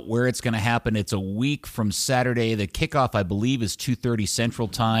about where it's going to happen. It's a week from Saturday. The kickoff, I believe, is 2:30 Central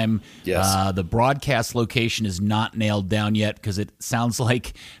Time. Yes. The broadcast location is not nailed down yet because it sounds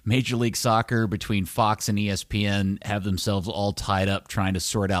like Major League Soccer between Fox and ESPN have themselves all tied up trying to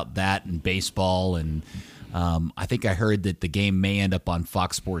sort out that and baseball. And I think I heard that the game may end up on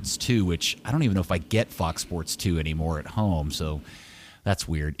Fox Sports 2, which I don't even know if I get Fox Sports 2 anymore at home. So that's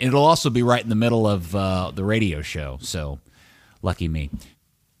weird. It'll also be right in the middle of the radio show, so lucky me.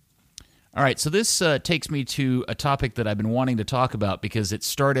 All right, so this takes me to a topic that I've been wanting to talk about because it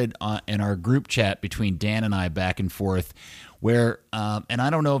started in our group chat between Dan and I back and forth where, and I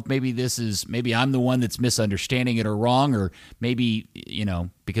don't know if maybe I'm the one that's misunderstanding it or wrong, or maybe,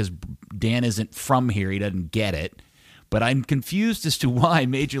 because Dan isn't from here, he doesn't get it. But I'm confused as to why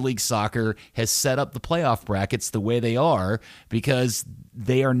Major League Soccer has set up the playoff brackets the way they are, because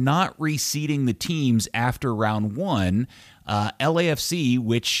they are not reseeding the teams after round one. LAFC,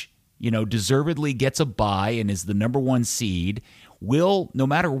 which deservedly gets a bye and is the number one seed, will, no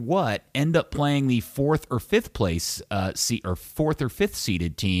matter what, end up playing the fourth or fifth place or fourth or fifth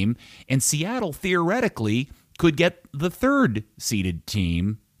seeded team, and Seattle theoretically could get the third seeded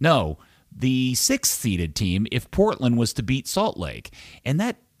team. No, the sixth seeded team if Portland was to beat Salt Lake. And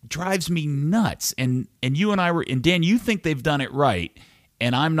that drives me nuts. And you and I were, and Dan, you think they've done it right,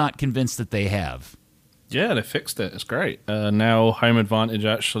 and I'm not convinced that they have. Yeah, they fixed it. It's great. Now home advantage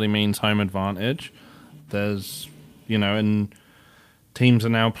actually means home advantage. There's, and teams are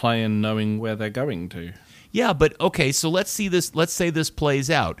now playing knowing where they're going to. Yeah, but okay, so let's say this plays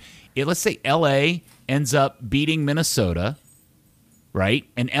out. Let's say LA ends up beating Minnesota, right?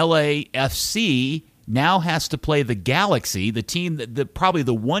 And LAFC now has to play the Galaxy, the team that probably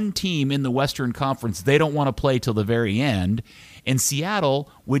the one team in the Western Conference they don't want to play till the very end. And Seattle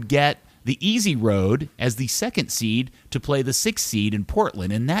would get the easy road as the second seed to play the sixth seed in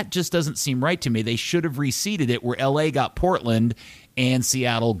Portland. And that just doesn't seem right to me. They should have reseeded it where LA got Portland and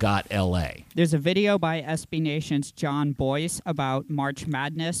Seattle got LA. There's a video by SB Nation's John Boyce about March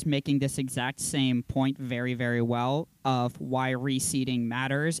Madness making this exact same point very, very well of why reseeding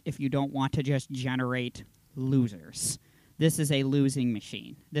matters if you don't want to just generate losers. This is a losing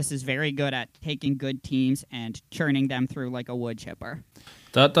machine. This is very good at taking good teams and churning them through like a wood chipper.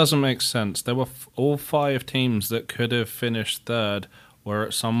 That doesn't make sense. There were all 5 teams that could have finished third were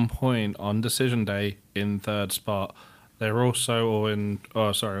at some point on decision day in third spot. They're also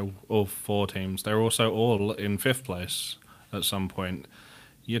all 4 teams. They're also all in 5th place at some point.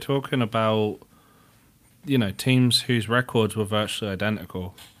 You're talking about, teams whose records were virtually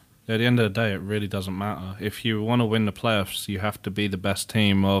identical. At the end of the day, it really doesn't matter. If you want to win the playoffs, you have to be the best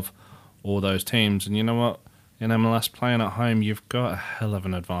team of all those teams. And you know what? In MLS, playing at home, you've got a hell of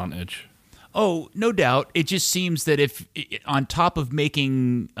an advantage. Oh, no doubt. It just seems that if, on top of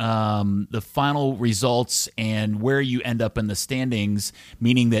making the final results and where you end up in the standings,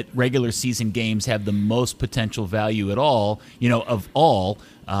 meaning that regular season games have the most potential value at all, of all,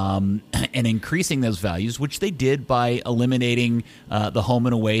 and increasing those values, which they did by eliminating the home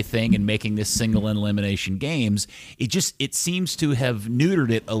and away thing and making this single elimination games, it seems to have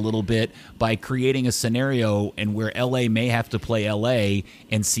neutered it a little bit by creating a scenario and where LA may have to play LA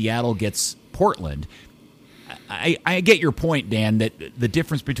and Seattle gets Portland. I get your point, Dan, that the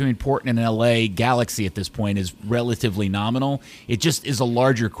difference between Portland and LA Galaxy at this point is relatively nominal. It just is a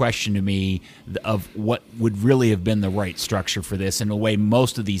larger question to me of what would really have been the right structure for this, and the way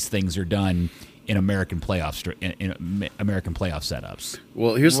most of these things are done in American playoff American playoff setups.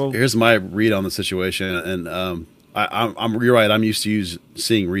 Well, here's my read on the situation, and you're right. I'm used to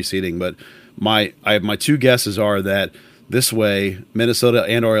seeing reseeding, but my two guesses are that this way Minnesota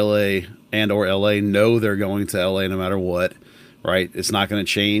and or LA know they're going to LA no matter what. Right, it's not going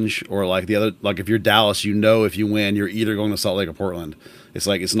to change. Or like if you're Dallas, you know if you win, you're either going to Salt Lake or Portland. It's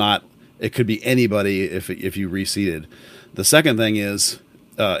like it's not. It could be anybody if you reseeded. The second thing is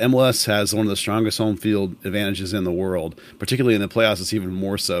MLS has one of the strongest home field advantages in the world, particularly in the playoffs. It's even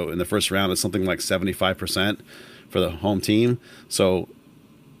more so. In the first round, it's something like 75% for the home team. So,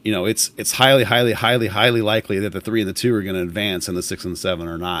 it's highly, highly, highly, highly likely that the 3 and the 2 are going to advance, and the 6 and the 7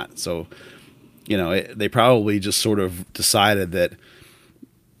 are not. So. They probably just sort of decided that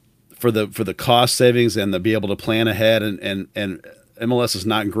for the cost savings and to be able to plan ahead, and MLS is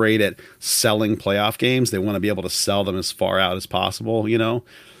not great at selling playoff games. They want to be able to sell them as far out as possible, So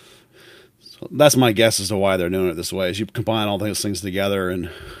that's my guess as to why they're doing it this way. Is you combine all those things together,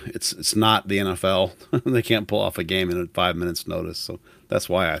 and it's not the NFL. They can't pull off a game in 5 minutes notice. So that's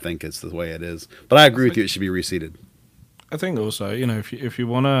why I think it's the way it is. But I agree with you; it should be reseeded. I think also, if you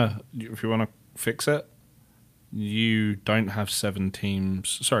wanna fix it, you don't have 14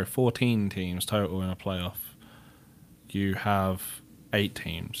 teams total in a playoff. You have 8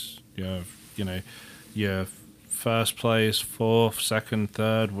 teams. You have, your first place, fourth, second,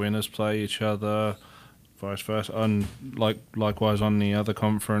 third winners play each other, vice versa, and likewise on the other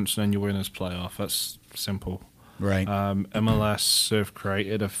conference, then your winners play off. That's simple. Right. MLS have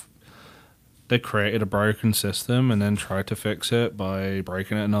created a broken system and then tried to fix it by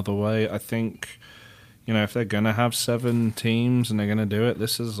breaking it another way. I think, if they're going to have 7 teams and they're going to do it,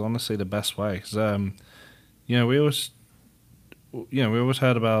 this is honestly the best way. 'Cause, we always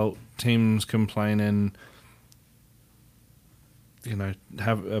heard about teams complaining,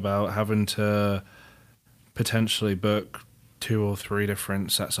 about having to potentially book 2 or 3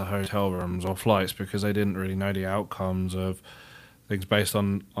 different sets of hotel rooms or flights because they didn't really know the outcomes of things based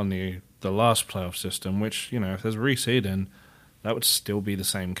on the last playoff system, which, if there's reseeding, that would still be the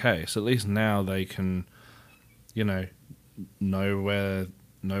same case. At least now they can, know where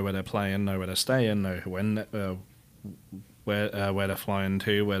they're playing, know where they're staying, know when where they're flying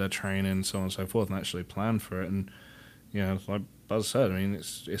to, where they're training, so on and so forth, and actually plan for it. And like Buzz said, I mean,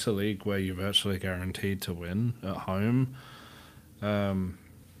 it's a league where you're virtually guaranteed to win at home. So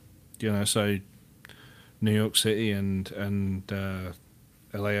New York City and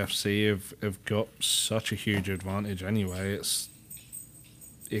LAFC have got such a huge advantage anyway.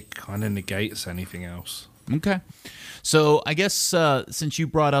 It kind of negates anything else. Okay. So I guess since you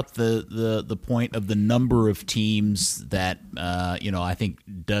brought up the point of the number of teams that I think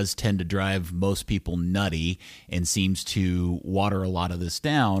does tend to drive most people nutty and seems to water a lot of this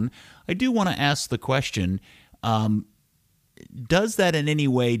down, I do want to ask the question, does that in any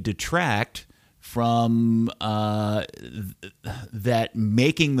way detract from that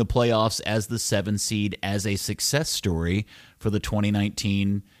making the playoffs as the 7 seed as a success story for the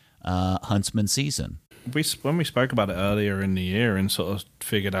 2019 Huntsman season? When we spoke about it earlier in the year and sort of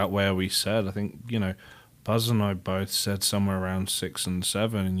figured out where we said, I think, Buzz and I both said somewhere around 6 and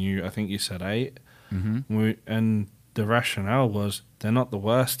 7, and I think you said 8. Mm-hmm. And the rationale was they're not the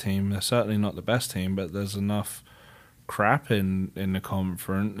worst team, they're certainly not the best team, but there's enough crap in the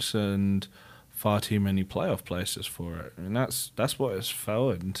conference and far too many playoff places for it. I mean, that's what it's fell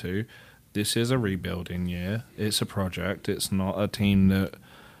into. This is a rebuilding year. It's a project. It's not a team that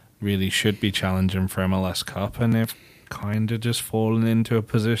really should be challenging for MLS Cup, and they've kind of just fallen into a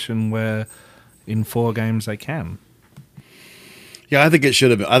position where in 4 games they can. Yeah, I think it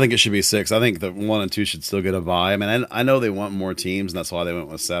should have. I think it should be 6. I think the 1 and 2 should still get a bye. I mean, I know they want more teams, and that's why they went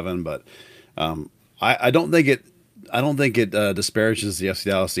with 7. But I don't think it. I don't think it disparages the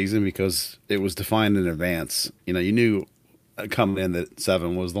FC Dallas season because it was defined in advance. You knew coming in that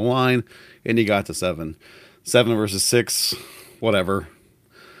 7 was the line, and you got to 7. 7 versus 6, whatever.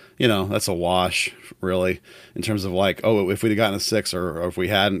 That's a wash, really, in terms of like, if we'd have gotten a 6 or if we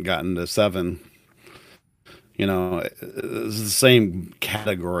hadn't gotten to 7, it's the same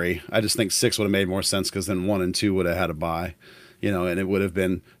category. I just think 6 would have made more sense because then 1 and 2 would have had a bye, and it would have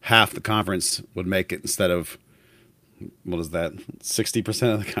been half the conference would make it instead of, what is that,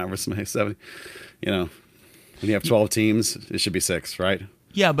 60% of the conference makes 70. When you have 12 teams, it should be 6, right?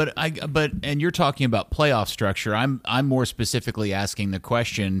 Yeah, but you're talking about playoff structure. I'm more specifically asking the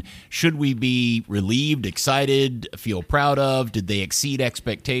question: should we be relieved, excited, feel proud of? Did they exceed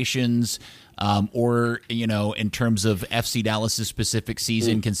expectations? Or in terms of FC Dallas's specific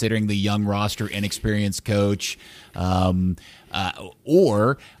season, considering the young roster, inexperienced coach,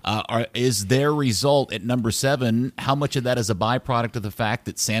 Is their result at number 7, how much of that is a byproduct of the fact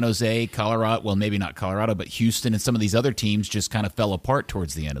that San Jose, Colorado, well, maybe not Colorado, but Houston and some of these other teams just kind of fell apart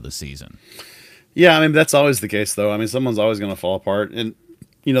towards the end of the season? Yeah, I mean, that's always the case, though. I mean, someone's always going to fall apart. And,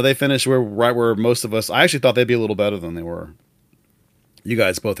 they finished right where most of us, I actually thought they'd be a little better than they were. You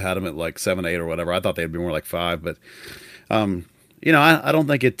guys both had them at like 7, 8 or whatever. I thought they'd be more like 5, but, I don't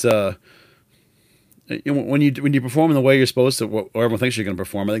think it, when you perform in the way you're supposed to, or everyone thinks you're going to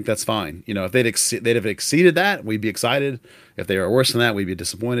perform, I think that's fine. If they'd have exceeded that, we'd be excited. If they were worse than that, we'd be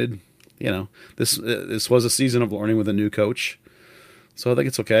disappointed. This was a season of learning with a new coach. So I think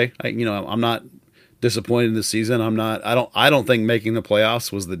it's okay. I'm not disappointed this season. I don't think making the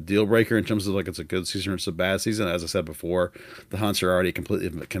playoffs was the deal breaker in terms of like it's a good season or it's a bad season. As I said before, the Hunts are already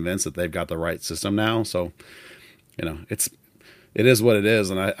completely convinced that they've got the right system now. So, it is what it is,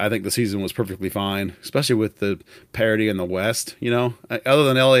 and I think the season was perfectly fine, especially with the parity in the West. Other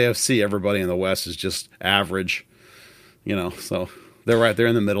than LAFC, everybody in the West is just average. So they're right there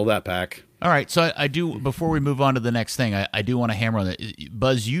in the middle of that pack. All right, so I do, before we move on to the next thing, I do want to hammer on that.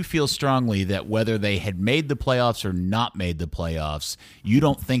 Buzz, you feel strongly that whether they had made the playoffs or not made the playoffs, you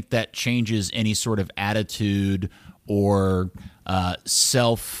don't think that changes any sort of attitude or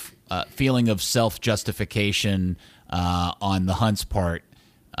feeling of self-justification on the Hunts' part,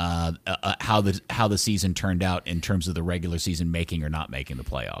 how the season turned out in terms of the regular season making or not making the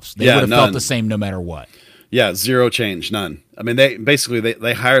playoffs. They would have felt the same no matter what. Yeah, zero change, none. I mean, they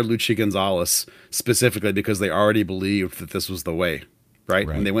hired Luchi Gonzalez specifically because they already believed that this was the way, right?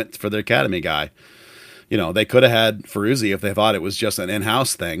 And they went for their academy guy. They could have had Ferruzzi if they thought it was just an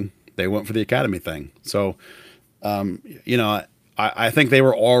in-house thing. They went for the academy thing. So, I think they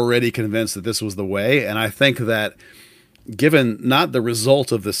were already convinced that this was the way, and I think that given not the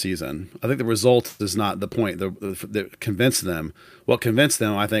result of the season, I think the result is not the point that convinced them. What convinced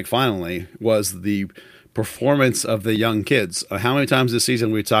them, I think, finally, was the performance of the young kids. How many times this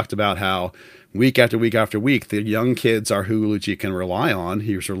season we talked about how week after week after week, the young kids are who Luchi can rely on.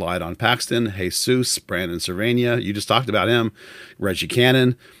 He's relied on Paxton, Jesus, Brandon Cervania. You just talked about him. Reggie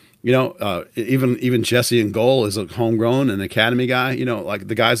Cannon. Even Jesse in goal is a homegrown and academy guy. Like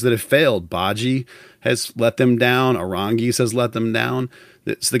the guys that have failed. Baji has let them down. Arangis has let them down.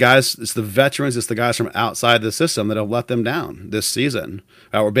 It's the veterans, it's the guys from outside the system that have let them down this season,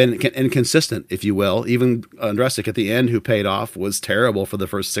 or been inconsistent, if you will. Even Andresic at the end, who paid off, was terrible for the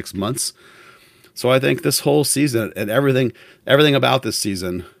first 6 months. So I think this whole season and everything about this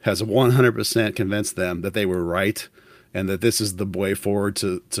season has 100% convinced them that they were right and that this is the way forward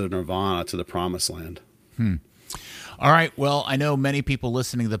to Nirvana, to the promised land. All right. Well, I know many people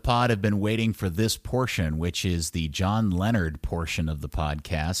listening to the pod have been waiting for this portion, which is the John Leonard portion of the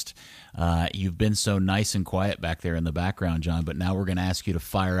podcast. You've been so nice and quiet back there in the background, John, but now we're going to ask you to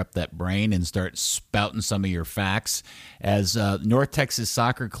fire up that brain and start spouting some of your facts. As North Texas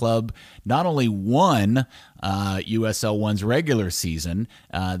Soccer Club not only won USL 1's regular season,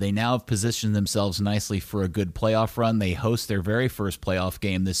 they now have positioned themselves nicely for a good playoff run. They host their very first playoff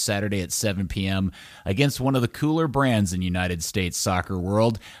game this Saturday at 7 p.m. against one of the cooler brands in United States soccer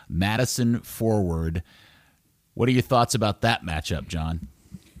world, Madison Forward. What are your thoughts about that matchup, John?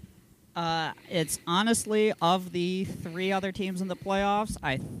 It's honestly, of the 3 other teams in the playoffs,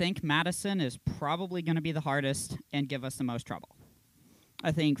 I think Madison is probably going to be the hardest and give us the most trouble.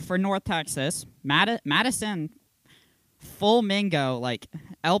 I think for North Texas, Madison, full Mingo, like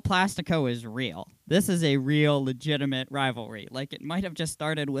El Plastico is real. This is a real, legitimate rivalry. Like, it might have just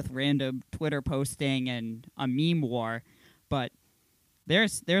started with random Twitter posting and a meme war, but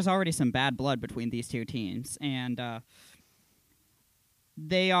there's already some bad blood between these two teams, and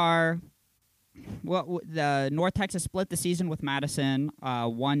they are. Well, the North Texas split the season with Madison,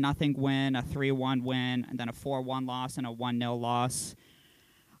 1-0 win, a 3-1 win, and then a 4-1 loss and a 1-0 loss.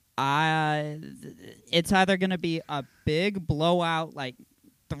 It's either going to be a big blowout, like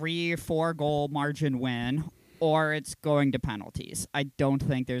 3 or 4 goal margin win, or it's going to penalties. I don't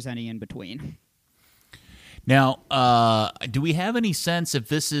think there's any in between. Now, do we have any sense if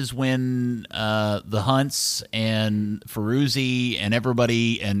this is when the Hunts and Ferruzzi and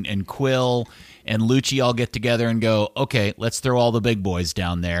everybody and Quill and Luchi all get together and go, okay, let's throw all the big boys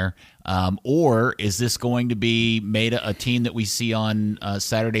down there? Or is this going to be a team that we see on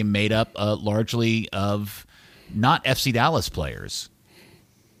Saturday made up largely of not FC Dallas players?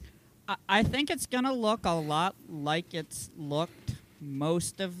 I think it's going to look a lot like it's looked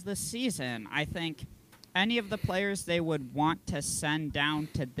most of the season. I think any of the players they would want to send down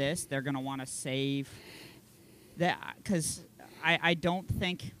to this, they're going to want to save that, because I don't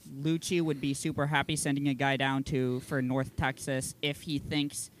think Lucci would be super happy sending a guy down for North Texas if he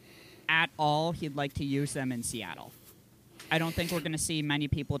thinks at all he'd like to use them in Seattle. I don't think we're going to see many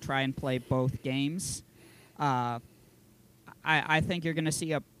people try and play both games. I think you're going to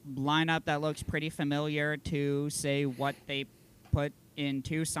see a lineup that looks pretty familiar to, say, what they put in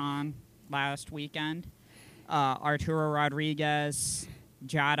Tucson last weekend. Arturo Rodriguez,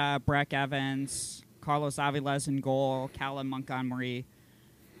 Jada, Breck Evans, Carlos Aviles in goal, Callum Montgomery.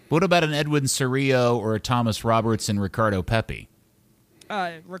 What about an Edwin Cerrillo or a Thomas Roberts and Ricardo Pepi?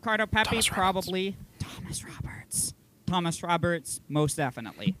 Ricardo Pepi, probably. Thomas Roberts, most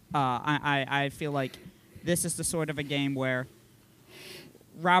definitely. I feel like this is the sort of a game where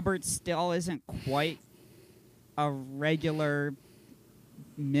Roberts still isn't quite a regular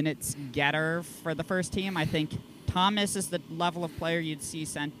minutes getter for the first team. I think Thomas is the level of player you'd see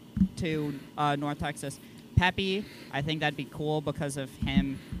sent to North Texas. Pepi, I think that'd be cool because of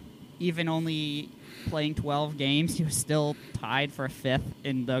him even only playing 12 games. He was still tied for 5th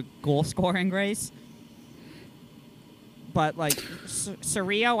in the goal-scoring race. But, like,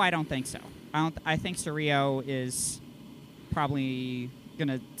 Cerrillo, I don't think so. I think Cerrillo is probably going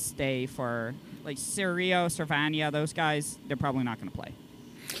to stay for, like, Cerrillo, Cervania, those guys, they're probably not going to play.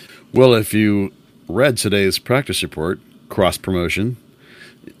 Well, if you read today's practice report, cross-promotion,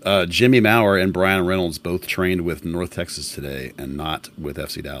 Jimmy Maurer and Brian Reynolds both trained with North Texas today and not with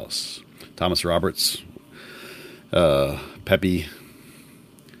FC Dallas. Thomas Roberts, Pepi,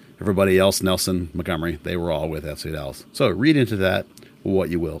 everybody else, Nelson, Montgomery, they were all with FC Dallas. So read into that what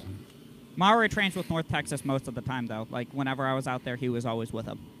you will. Maurer trains with North Texas most of the time, though. Like, whenever I was out there, he was always with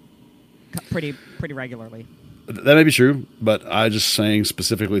them. Pretty regularly. That may be true, but I just saying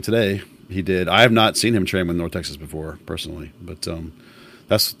specifically today, he did. I have not seen him train with North Texas before, personally. But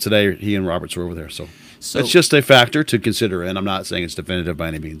that's today, he and Roberts were over there. So it's just a factor to consider, and I'm not saying it's definitive by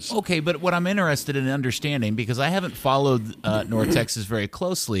any means. Okay, but what I'm interested in understanding, because I haven't followed North Texas very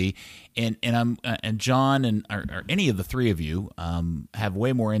closely, and John and or any of the three of you have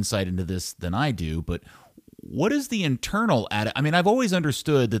way more insight into this than I do, but what is the internal I mean, I've always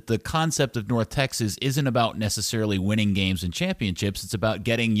understood that the concept of North Texas isn't about necessarily winning games and championships. It's about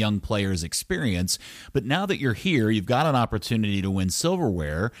getting young players experience. But now that you're here, you've got an opportunity to win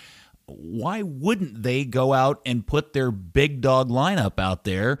silverware. Why wouldn't they go out and put their big dog lineup out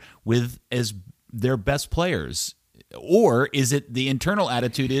there with as their best players? Or is it the internal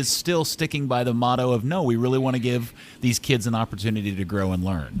attitude is still sticking by the motto of, no, we really want to give these kids an opportunity to grow and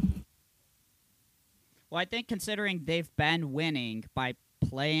learn? Well, I think considering they've been winning by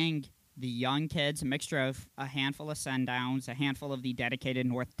playing the young kids, a mixture of a handful of send-downs, a handful of the dedicated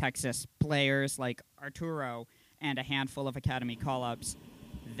North Texas players like Arturo, and a handful of academy call-ups,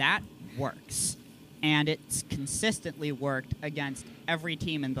 that works. And it's consistently worked against every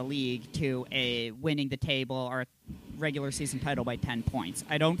team in the league to a winning the table or regular season title by 10 points.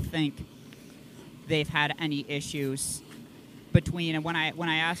 I don't think they've had any issues between, and when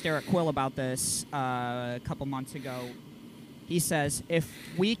I asked Eric Quill about this a couple months ago, he says, if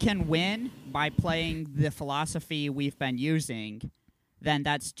we can win by playing the philosophy we've been using, then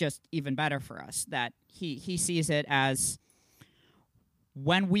that's just even better for us. That he sees it as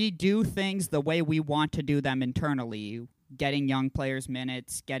when we do things the way we want to do them internally, getting young players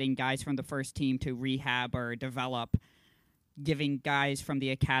minutes, getting guys from the first team to rehab or develop, giving guys from the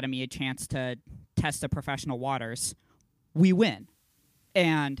academy a chance to test the professional waters, we win.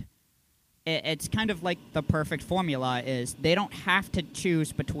 And it's kind of like the perfect formula is they don't have to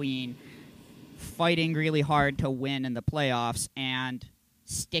choose between fighting really hard to win in the playoffs and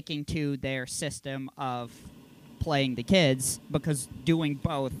sticking to their system of playing the kids, because doing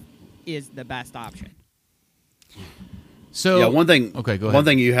both is the best option. So yeah, one thing. Okay, go ahead. One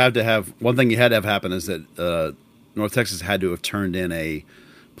thing you had to have happen is that North Texas had to have turned in a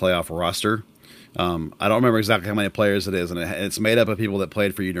playoff roster. I don't remember exactly how many players it is, and it's made up of people that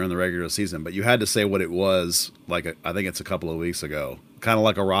played for you during the regular season. But you had to say what it was. I think it's a couple of weeks ago, kind of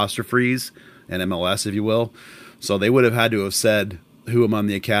like a roster freeze in MLS, if you will. So they would have had to have said who among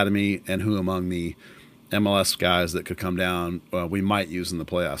the academy and who among the MLS guys that could come down we might use in the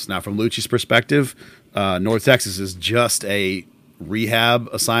playoffs. Now, from Lucci's perspective, North Texas is just a rehab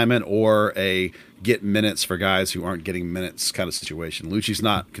assignment or a get minutes for guys who aren't getting minutes kind of situation. Lucci's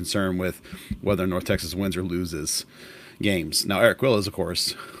not concerned with whether North Texas wins or loses games. Now, Eric Quill is, of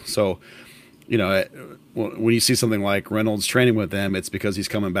course. So, when you see something like Reynolds training with them, it's because he's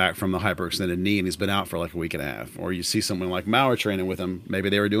coming back from the hyperextended knee and he's been out for like a week and a half. Or you see someone like Maurer training with him. Maybe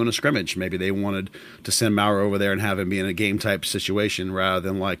they were doing a scrimmage. Maybe they wanted to send Maurer over there and have him be in a game type situation rather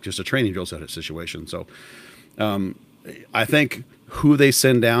than like just a training drill set situation. So, I think who they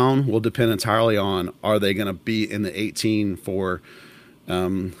send down will depend entirely on, are they going to be in the 18 for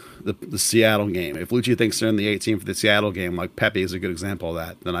the Seattle game. If Lucci thinks they're in the 18 for the Seattle game, like Pepe is a good example of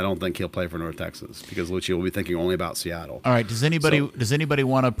that, then I don't think he'll play for North Texas because Lucci will be thinking only about Seattle. All right. Does anybody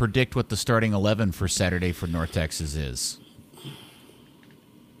want to predict what the starting 11 for Saturday for North Texas is?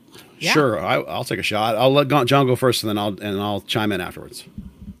 Yeah. Sure, I'll take a shot. I'll let John go first, and then I'll chime in afterwards.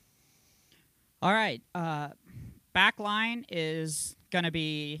 All right. Back line is going to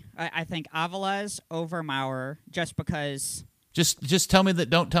be, I think, Aviles over Maurer, just because. Just tell me that.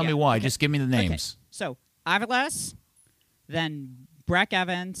 Don't tell me why. Okay. Just give me the names. Okay. So Aviles, then Breck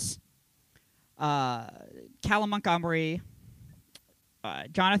Evans, Callum Montgomery,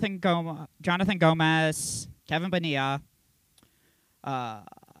 Jonathan Gomez, Kevin Bonilla,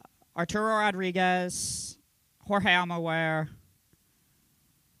 Arturo Rodriguez, Jorge Almaguer,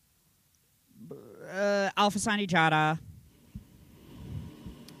 Alphasani Jada,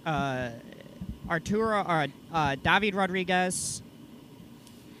 David Rodriguez,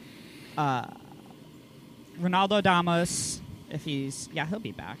 Ronaldo Damas, he'll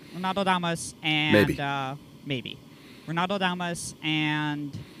be back. Ronaldo Damas and maybe Ronaldo Damas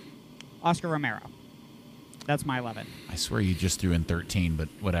and Oscar Romero. That's my 11. I swear you just threw in 13, but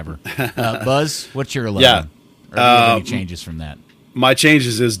whatever. Buzz, what's your 11? Yeah. Or do you have any changes from that? My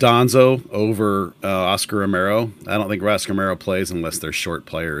changes is Donzo over Oscar Romero. I don't think Oscar Romero plays unless they're short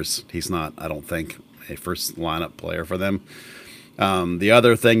players. He's not, I don't think, a first lineup player for them. The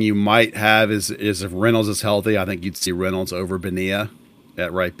other thing you might have is if Reynolds is healthy, I think you'd see Reynolds over Bonilla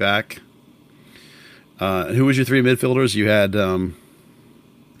at right back. Who was your three midfielders? You had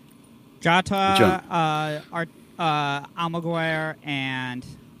Jota, Almaguer, and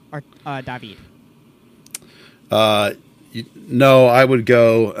David. No, I would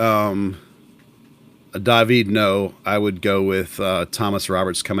go David. No, I would go with Thomas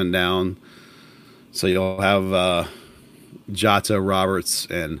Roberts coming down. So you'll have Jota, Roberts,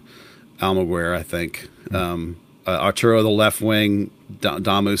 and Almaguer, I think. Arturo the left wing,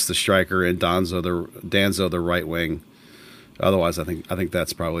 Damus the striker, and Danzo the right wing. Otherwise, I think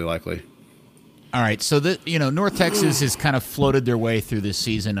that's probably likely. All right, so North Texas has kind of floated their way through this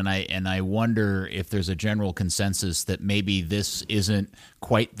season, and I wonder if there's a general consensus that maybe this isn't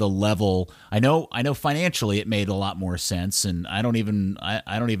quite the level. I know financially it made a lot more sense, and I don't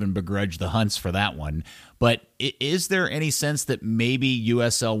even begrudge the Hunts for that one. But is there any sense that maybe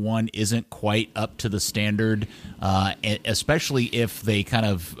USL 1 isn't quite up to the standard, especially if they kind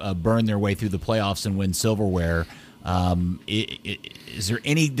of burn their way through the playoffs and win silverware? Is there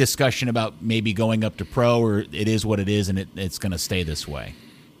any discussion about maybe going up to pro, or it is what it is and it's going to stay this way?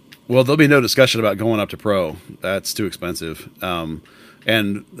 Well, there'll be no discussion about going up to pro. That's too expensive. And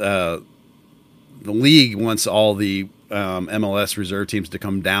the league wants all the MLS reserve teams to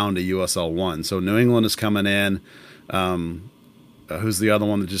come down to USL 1. So New England is coming in. Who's the other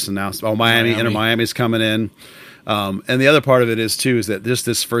one that just announced? Oh, Miami. Inter Miami's coming in. And the other part of it is that just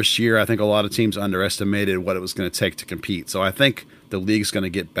this first year, I think a lot of teams underestimated what it was going to take to compete. So I think the league's going to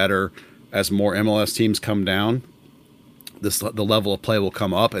get better as more MLS teams come down. The level of play will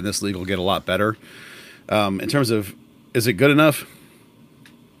come up, and this league will get a lot better. In terms of, is it good enough?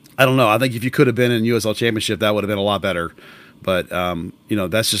 I don't know. I think if you could have been in USL Championship, that would have been a lot better. But,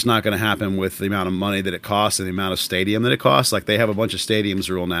 that's just not going to happen with the amount of money that it costs and the amount of stadium that it costs. Like, they have a bunch of stadiums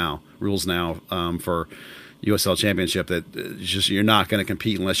rules now for USL Championship that just you're not going to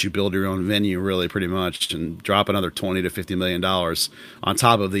compete unless you build your own venue, really, pretty much, and drop another $20 to $50 million on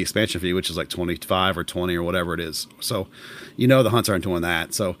top of the expansion fee, which is like 25 or 20 or whatever it is. So, the Hunts aren't doing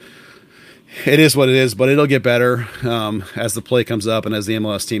that. So it is what it is, but it'll get better as the play comes up and as the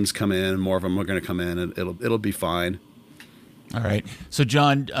MLS teams come in. More of them are going to come in, and it'll be fine. All right. So,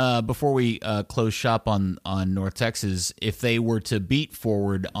 John, before we close shop on North Texas, if they were to beat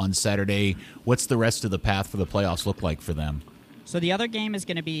Forward on Saturday, what's the rest of the path for the playoffs look like for them? So the other game is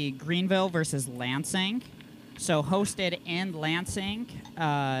going to be Greenville versus Lansing. So hosted in Lansing.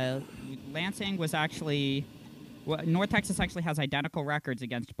 Lansing was actually... North Texas actually has identical records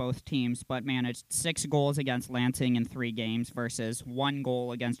against both teams, but managed 6 goals against Lansing in 3 games versus 1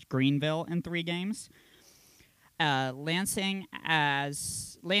 goal against Greenville in 3 games. Lansing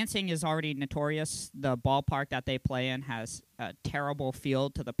is already notorious. The ballpark that they play in has a terrible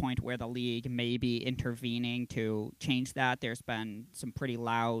field to the point where the league may be intervening to change that. There's been some pretty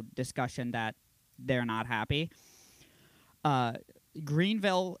loud discussion that they're not happy.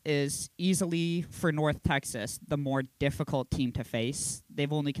 Greenville is easily, for North Texas, the more difficult team to face.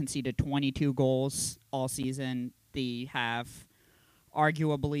 They've only conceded 22 goals all season. They have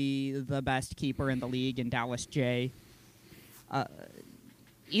arguably the best keeper in the league in Dallas J.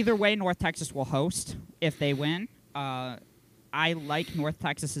 Either way, North Texas will host if they win. I like North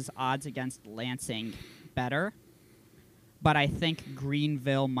Texas's odds against Lansing better, but I think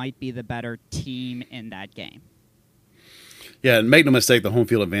Greenville might be the better team in that game. Yeah, and make no mistake, the home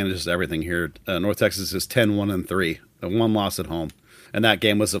field advantage is everything here. North Texas is 10-1-3, one loss at home, and that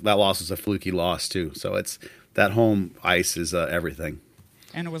loss was a fluky loss too. So it's that home ice is everything.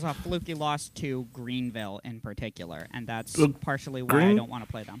 And it was a fluky loss to Greenville in particular, and that's Look, partially why I don't want to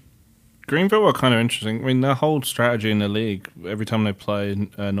play them. Greenville were kind of interesting. I mean, their whole strategy in the league, every time they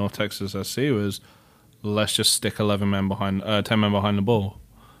played North Texas SC, was let's just stick 10 men behind the ball.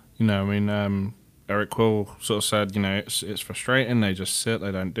 You know, I mean, Eric Quill sort of said, you know, it's frustrating. They just sit,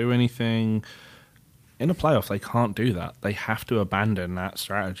 they don't do anything. In the playoffs, they can't do that. They have to abandon that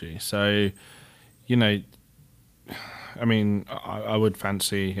strategy. So, you know, I mean, I would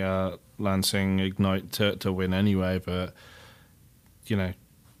fancy Lansing Ignite to win anyway, but, you know,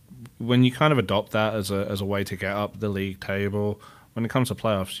 when you kind of adopt that as a way to get up the league table, when it comes to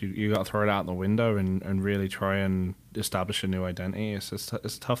playoffs, you got to throw it out the window and really try and establish a new identity. It's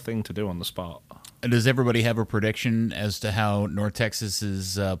a tough thing to do on the spot. And does everybody have a prediction as to how North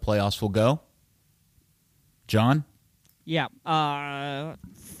Texas's playoffs will go? John? Yeah,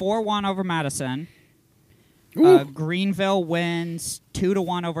 4-1 over Madison. Greenville wins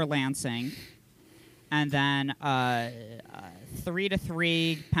 2-1 over Lansing, and then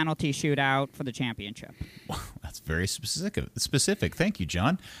 3-3 penalty shootout for the championship. Wow, that's very specific. Thank you,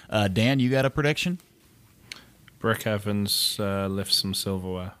 John. Dan, you got a prediction? Brick Evans lifts some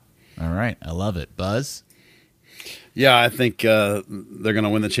silverware. All right, I love it. Buzz? Yeah, I think they're going to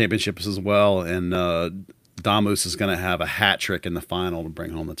win the championships as well, and Damus is going to have a hat trick in the final to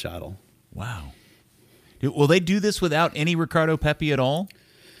bring home the title. Wow. Will they do this without any Ricardo Pepi at all?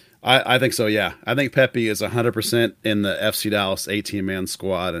 I think so, yeah. I think Pepi is 100% in the FC Dallas 18-man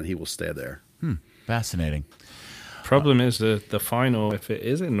squad, and he will stay there. Fascinating. Problem is the final, if it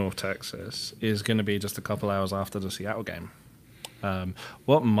is in North Texas, is going to be just a couple hours after the Seattle game.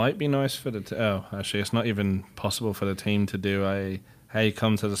 What might be nice for actually, it's not even possible for the team to do hey,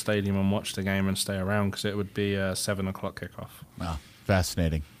 come to the stadium and watch the game and stay around, because it would be a 7 o'clock kickoff. Wow,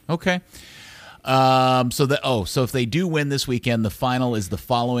 fascinating. Okay. So if they do win this weekend, the final is the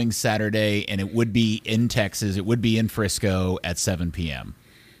following Saturday, and it would be in Texas. It would be in Frisco at 7 p.m.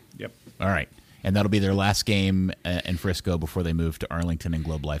 Yep. All right. And that'll be their last game in Frisco before they move to Arlington and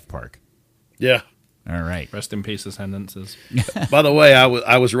Globe Life Park. Yeah. All right. Rest in peace, attendances. By the way,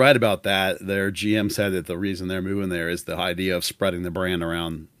 I was right about that. Their GM said that the reason they're moving there is the idea of spreading the brand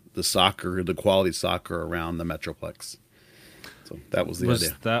around the quality soccer around the Metroplex. So that was the idea.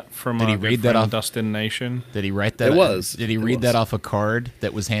 Was that from Did he our read good that friend off? Dustin Nation? Did he write that? It was. Did he It read was. that off a card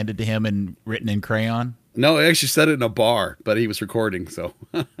that was handed to him and written in crayon? No, he actually said it in a bar, but he was recording, so.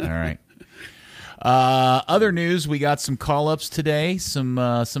 All right. Other news, we got some call-ups today. Some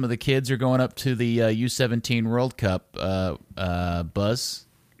of the kids are going up to the U17 World Cup. Buzz?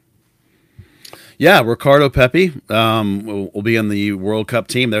 Yeah, Ricardo Pepi will be in the World Cup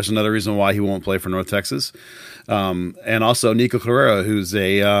team. There's another reason why he won't play for North Texas. And also Nico Carrera, who's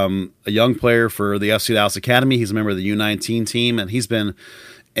a young player for the FC Dallas Academy. He's a member of the U19 team, and he's been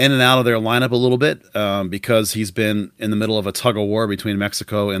in and out of their lineup a little bit because he's been in the middle of a tug-of-war between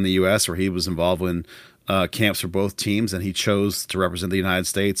Mexico and the U.S., where he was involved in camps for both teams, and he chose to represent the United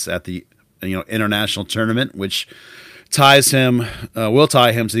States at the international tournament, which will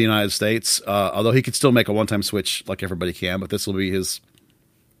tie him to the United States, although he could still make a one-time switch like everybody can, but this will be his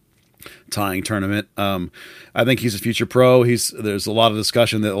tying tournament. I think he's a future pro. There's a lot of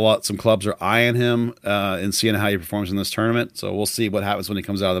discussion that some clubs are eyeing him and seeing how he performs in this tournament. So we'll see what happens when he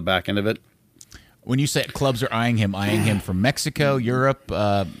comes out of the back end of it. When you say clubs are eyeing him from Mexico, Europe?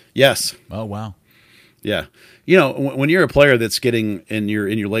 Yes. Oh, wow. Yeah. When you're a player that's getting in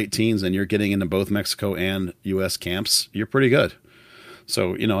your late teens and you're getting into both Mexico and U.S. camps, you're pretty good.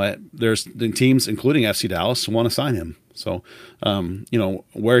 So, there's the teams, including FC Dallas, want to sign him. So,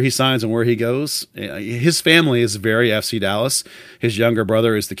 where he signs and where he goes, his family is very FC Dallas. His younger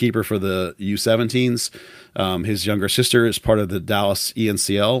brother is the keeper for the U17s. His younger sister is part of the Dallas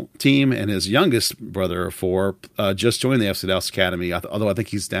ENCL team, and his youngest brother of four just joined the FC Dallas Academy, although I think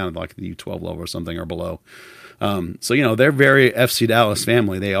he's down at like the U12 level or something or below. So, they're very FC Dallas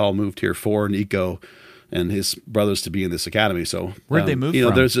family. They all moved here for Nico and his brothers to be in this academy. So where'd they move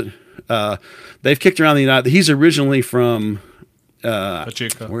from? They've kicked around the United. He's originally from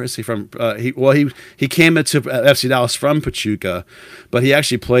Pachuca. Where is he from? He came into FC Dallas from Pachuca, but he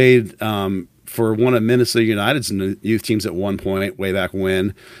actually played for one of Minnesota United's youth teams at one point, way back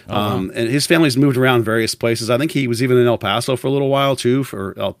when. And his family's moved around various places. I think he was even in El Paso for a little while too,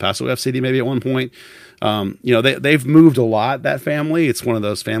 for El Paso FCD maybe at one point. They've moved a lot, that family. It's one of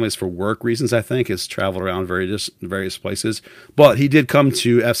those families for work reasons, I think, has traveled around various places. But he did come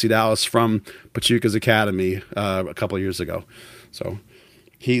to FC Dallas from Pachuca's academy a couple of years ago. So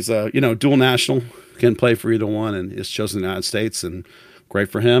he's, dual national, can play for either one, and is chosen the United States, and great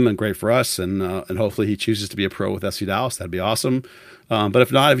for him and great for us. And hopefully he chooses to be a pro with FC Dallas. That'd be awesome. But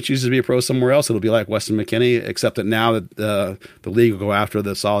if not, if he chooses to be a pro somewhere else, it'll be like Weston McKennie, except that now that the league will go after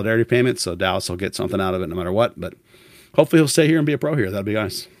the solidarity payment, so Dallas will get something out of it no matter what. But hopefully he'll stay here and be a pro here. That'd be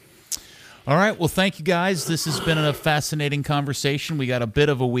nice. All right. Well, thank you, guys. This has been a fascinating conversation. We got a bit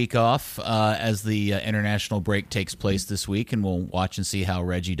of a week off as the international break takes place this week, and we'll watch and see how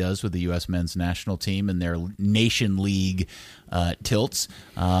Reggie does with the U.S. men's national team and their Nation League tilts.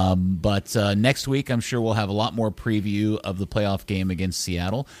 But next week, I'm sure we'll have a lot more preview of the playoff game against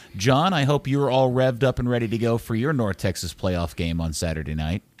Seattle. John, I hope you're all revved up and ready to go for your North Texas playoff game on Saturday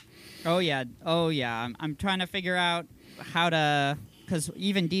night. Oh, yeah. I'm trying to figure out how to... Because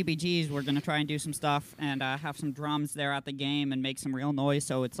even DBGs, we're going to try and do some stuff and have some drums there at the game and make some real noise,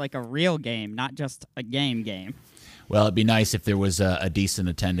 so it's like a real game, not just a game. Well, it'd be nice if there was a decent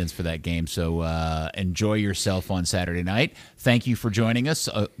attendance for that game, so enjoy yourself on Saturday night. Thank you for joining us.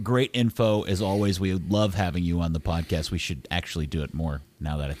 Great info, as always. We love having you on the podcast. We should actually do it more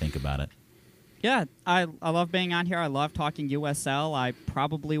now that I think about it. Yeah, I love being on here. I love talking USL. I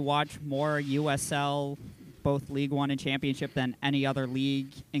probably watch more USL, both League One and Championship, than any other league,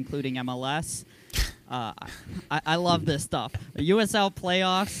 including MLS. I love this stuff. The USL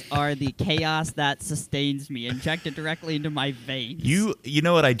playoffs are the chaos that sustains me, injected directly into my veins. You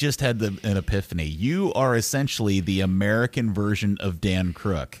know what? I just had an epiphany. You are essentially the American version of Dan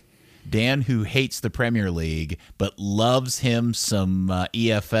Crook. Dan, who hates the Premier League but loves him some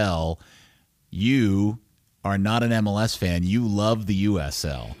EFL. You are not an MLS fan. You love the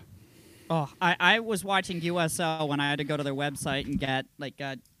USL. Oh, I was watching USL when I had to go to their website and get like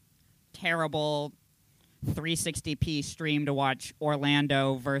a terrible 360p stream to watch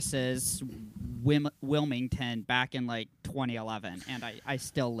Orlando versus Wilmington back in like 2011, and I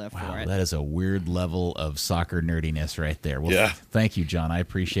still live for it. That is a weird level of soccer nerdiness right there. Well, yeah. Thank you, John. I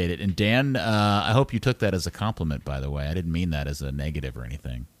appreciate it. And Dan, I hope you took that as a compliment, by the way. I didn't mean that as a negative or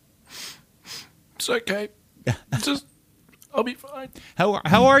anything. It's okay. I'll be fine.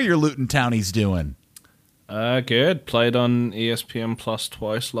 How are your Luton Townies doing? Good. Played on ESPN Plus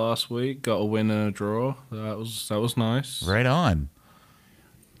twice last week. Got a win and a draw. That was nice. Right on.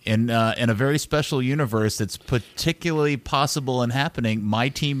 In a very special universe that's particularly possible and happening, my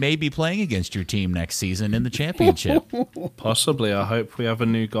team may be playing against your team next season in the championship. Possibly. I hope we have a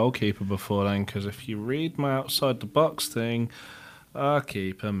new goalkeeper before then, because if you read my outside the box thing, our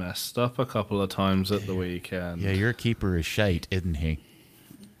keeper messed up a couple of times at the weekend. Yeah, your keeper is shite, isn't he?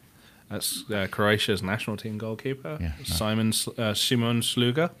 That's Croatia's national team goalkeeper, Yeah, Simon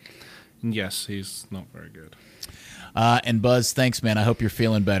Sluga. And yes, he's not very good. And Buzz, thanks, man. I hope you're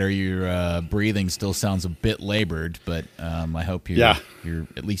feeling better. Your breathing still sounds a bit labored, but I hope you're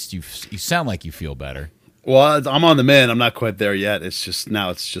at least you sound like you feel better. Well, I'm on the mend. I'm not quite there yet. It's just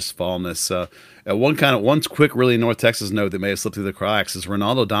fallness. One quick, really North Texas note that may have slipped through the cracks is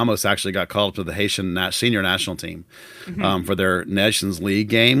Ronaldo Damos actually got called up to the Haitian senior national team for their Nations League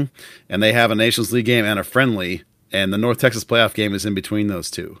game, and they have a Nations League game and a friendly, and the North Texas playoff game is in between those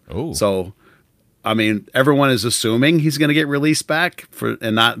two. Oh, so I mean, everyone is assuming he's going to get released back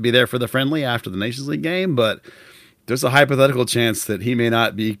and not be there for the friendly after the Nations League game, but there's a hypothetical chance that he may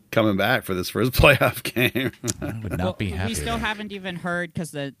not be coming back for this first playoff game. I would not be happy. We still haven't even heard, because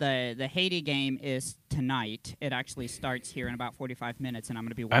the Haiti game is tonight. It actually starts here in about 45 minutes, and I'm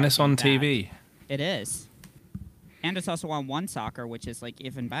going to be watching. And it's on that. TV. It is. And it's also on One Soccer, which is like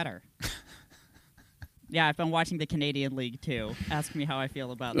even better. Yeah, I've been watching the Canadian League too. Ask me how I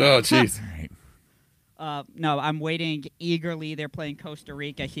feel about that. Oh, jeez. Right. No, I'm waiting eagerly. They're playing Costa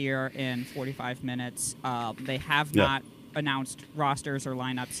Rica here in 45 minutes. They have not announced rosters or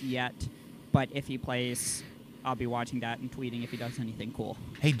lineups yet, but if he plays, I'll be watching that and tweeting if he does anything cool.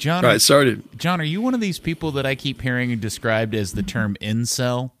 Hey, John. All right, sorry. John, are you one of these people that I keep hearing described as the term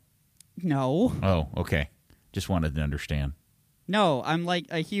incel? No. Oh, okay. Just wanted to understand. No, I'm like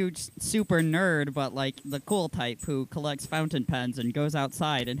a huge super nerd, but like the cool type who collects fountain pens and goes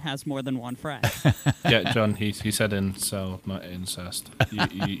outside and has more than one friend. Yeah, John, he said incel, not incest.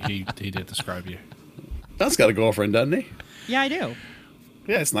 He did describe you. That's got a girlfriend, doesn't he? Yeah, I do.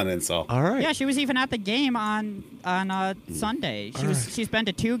 Yeah, it's not an insult. All right. Yeah, she was even at the game on Sunday. She's been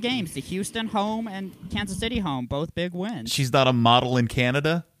to 2 games, the Houston home and Kansas City home, both big wins. She's not a model in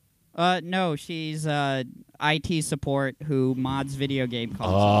Canada? No, she's IT support who mods video game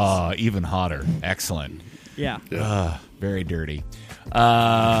consoles. Oh, even hotter. Excellent. Yeah. Very dirty.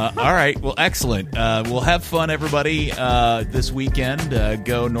 All right. Well, excellent. We'll have fun, everybody, this weekend.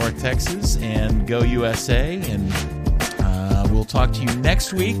 Go North Texas and go USA. And we'll talk to you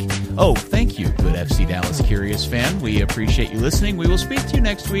next week. Oh, thank you, good FC Dallas Curious fan. We appreciate you listening. We will speak to you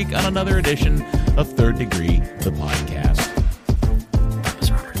next week on another edition of Third Degree, the podcast.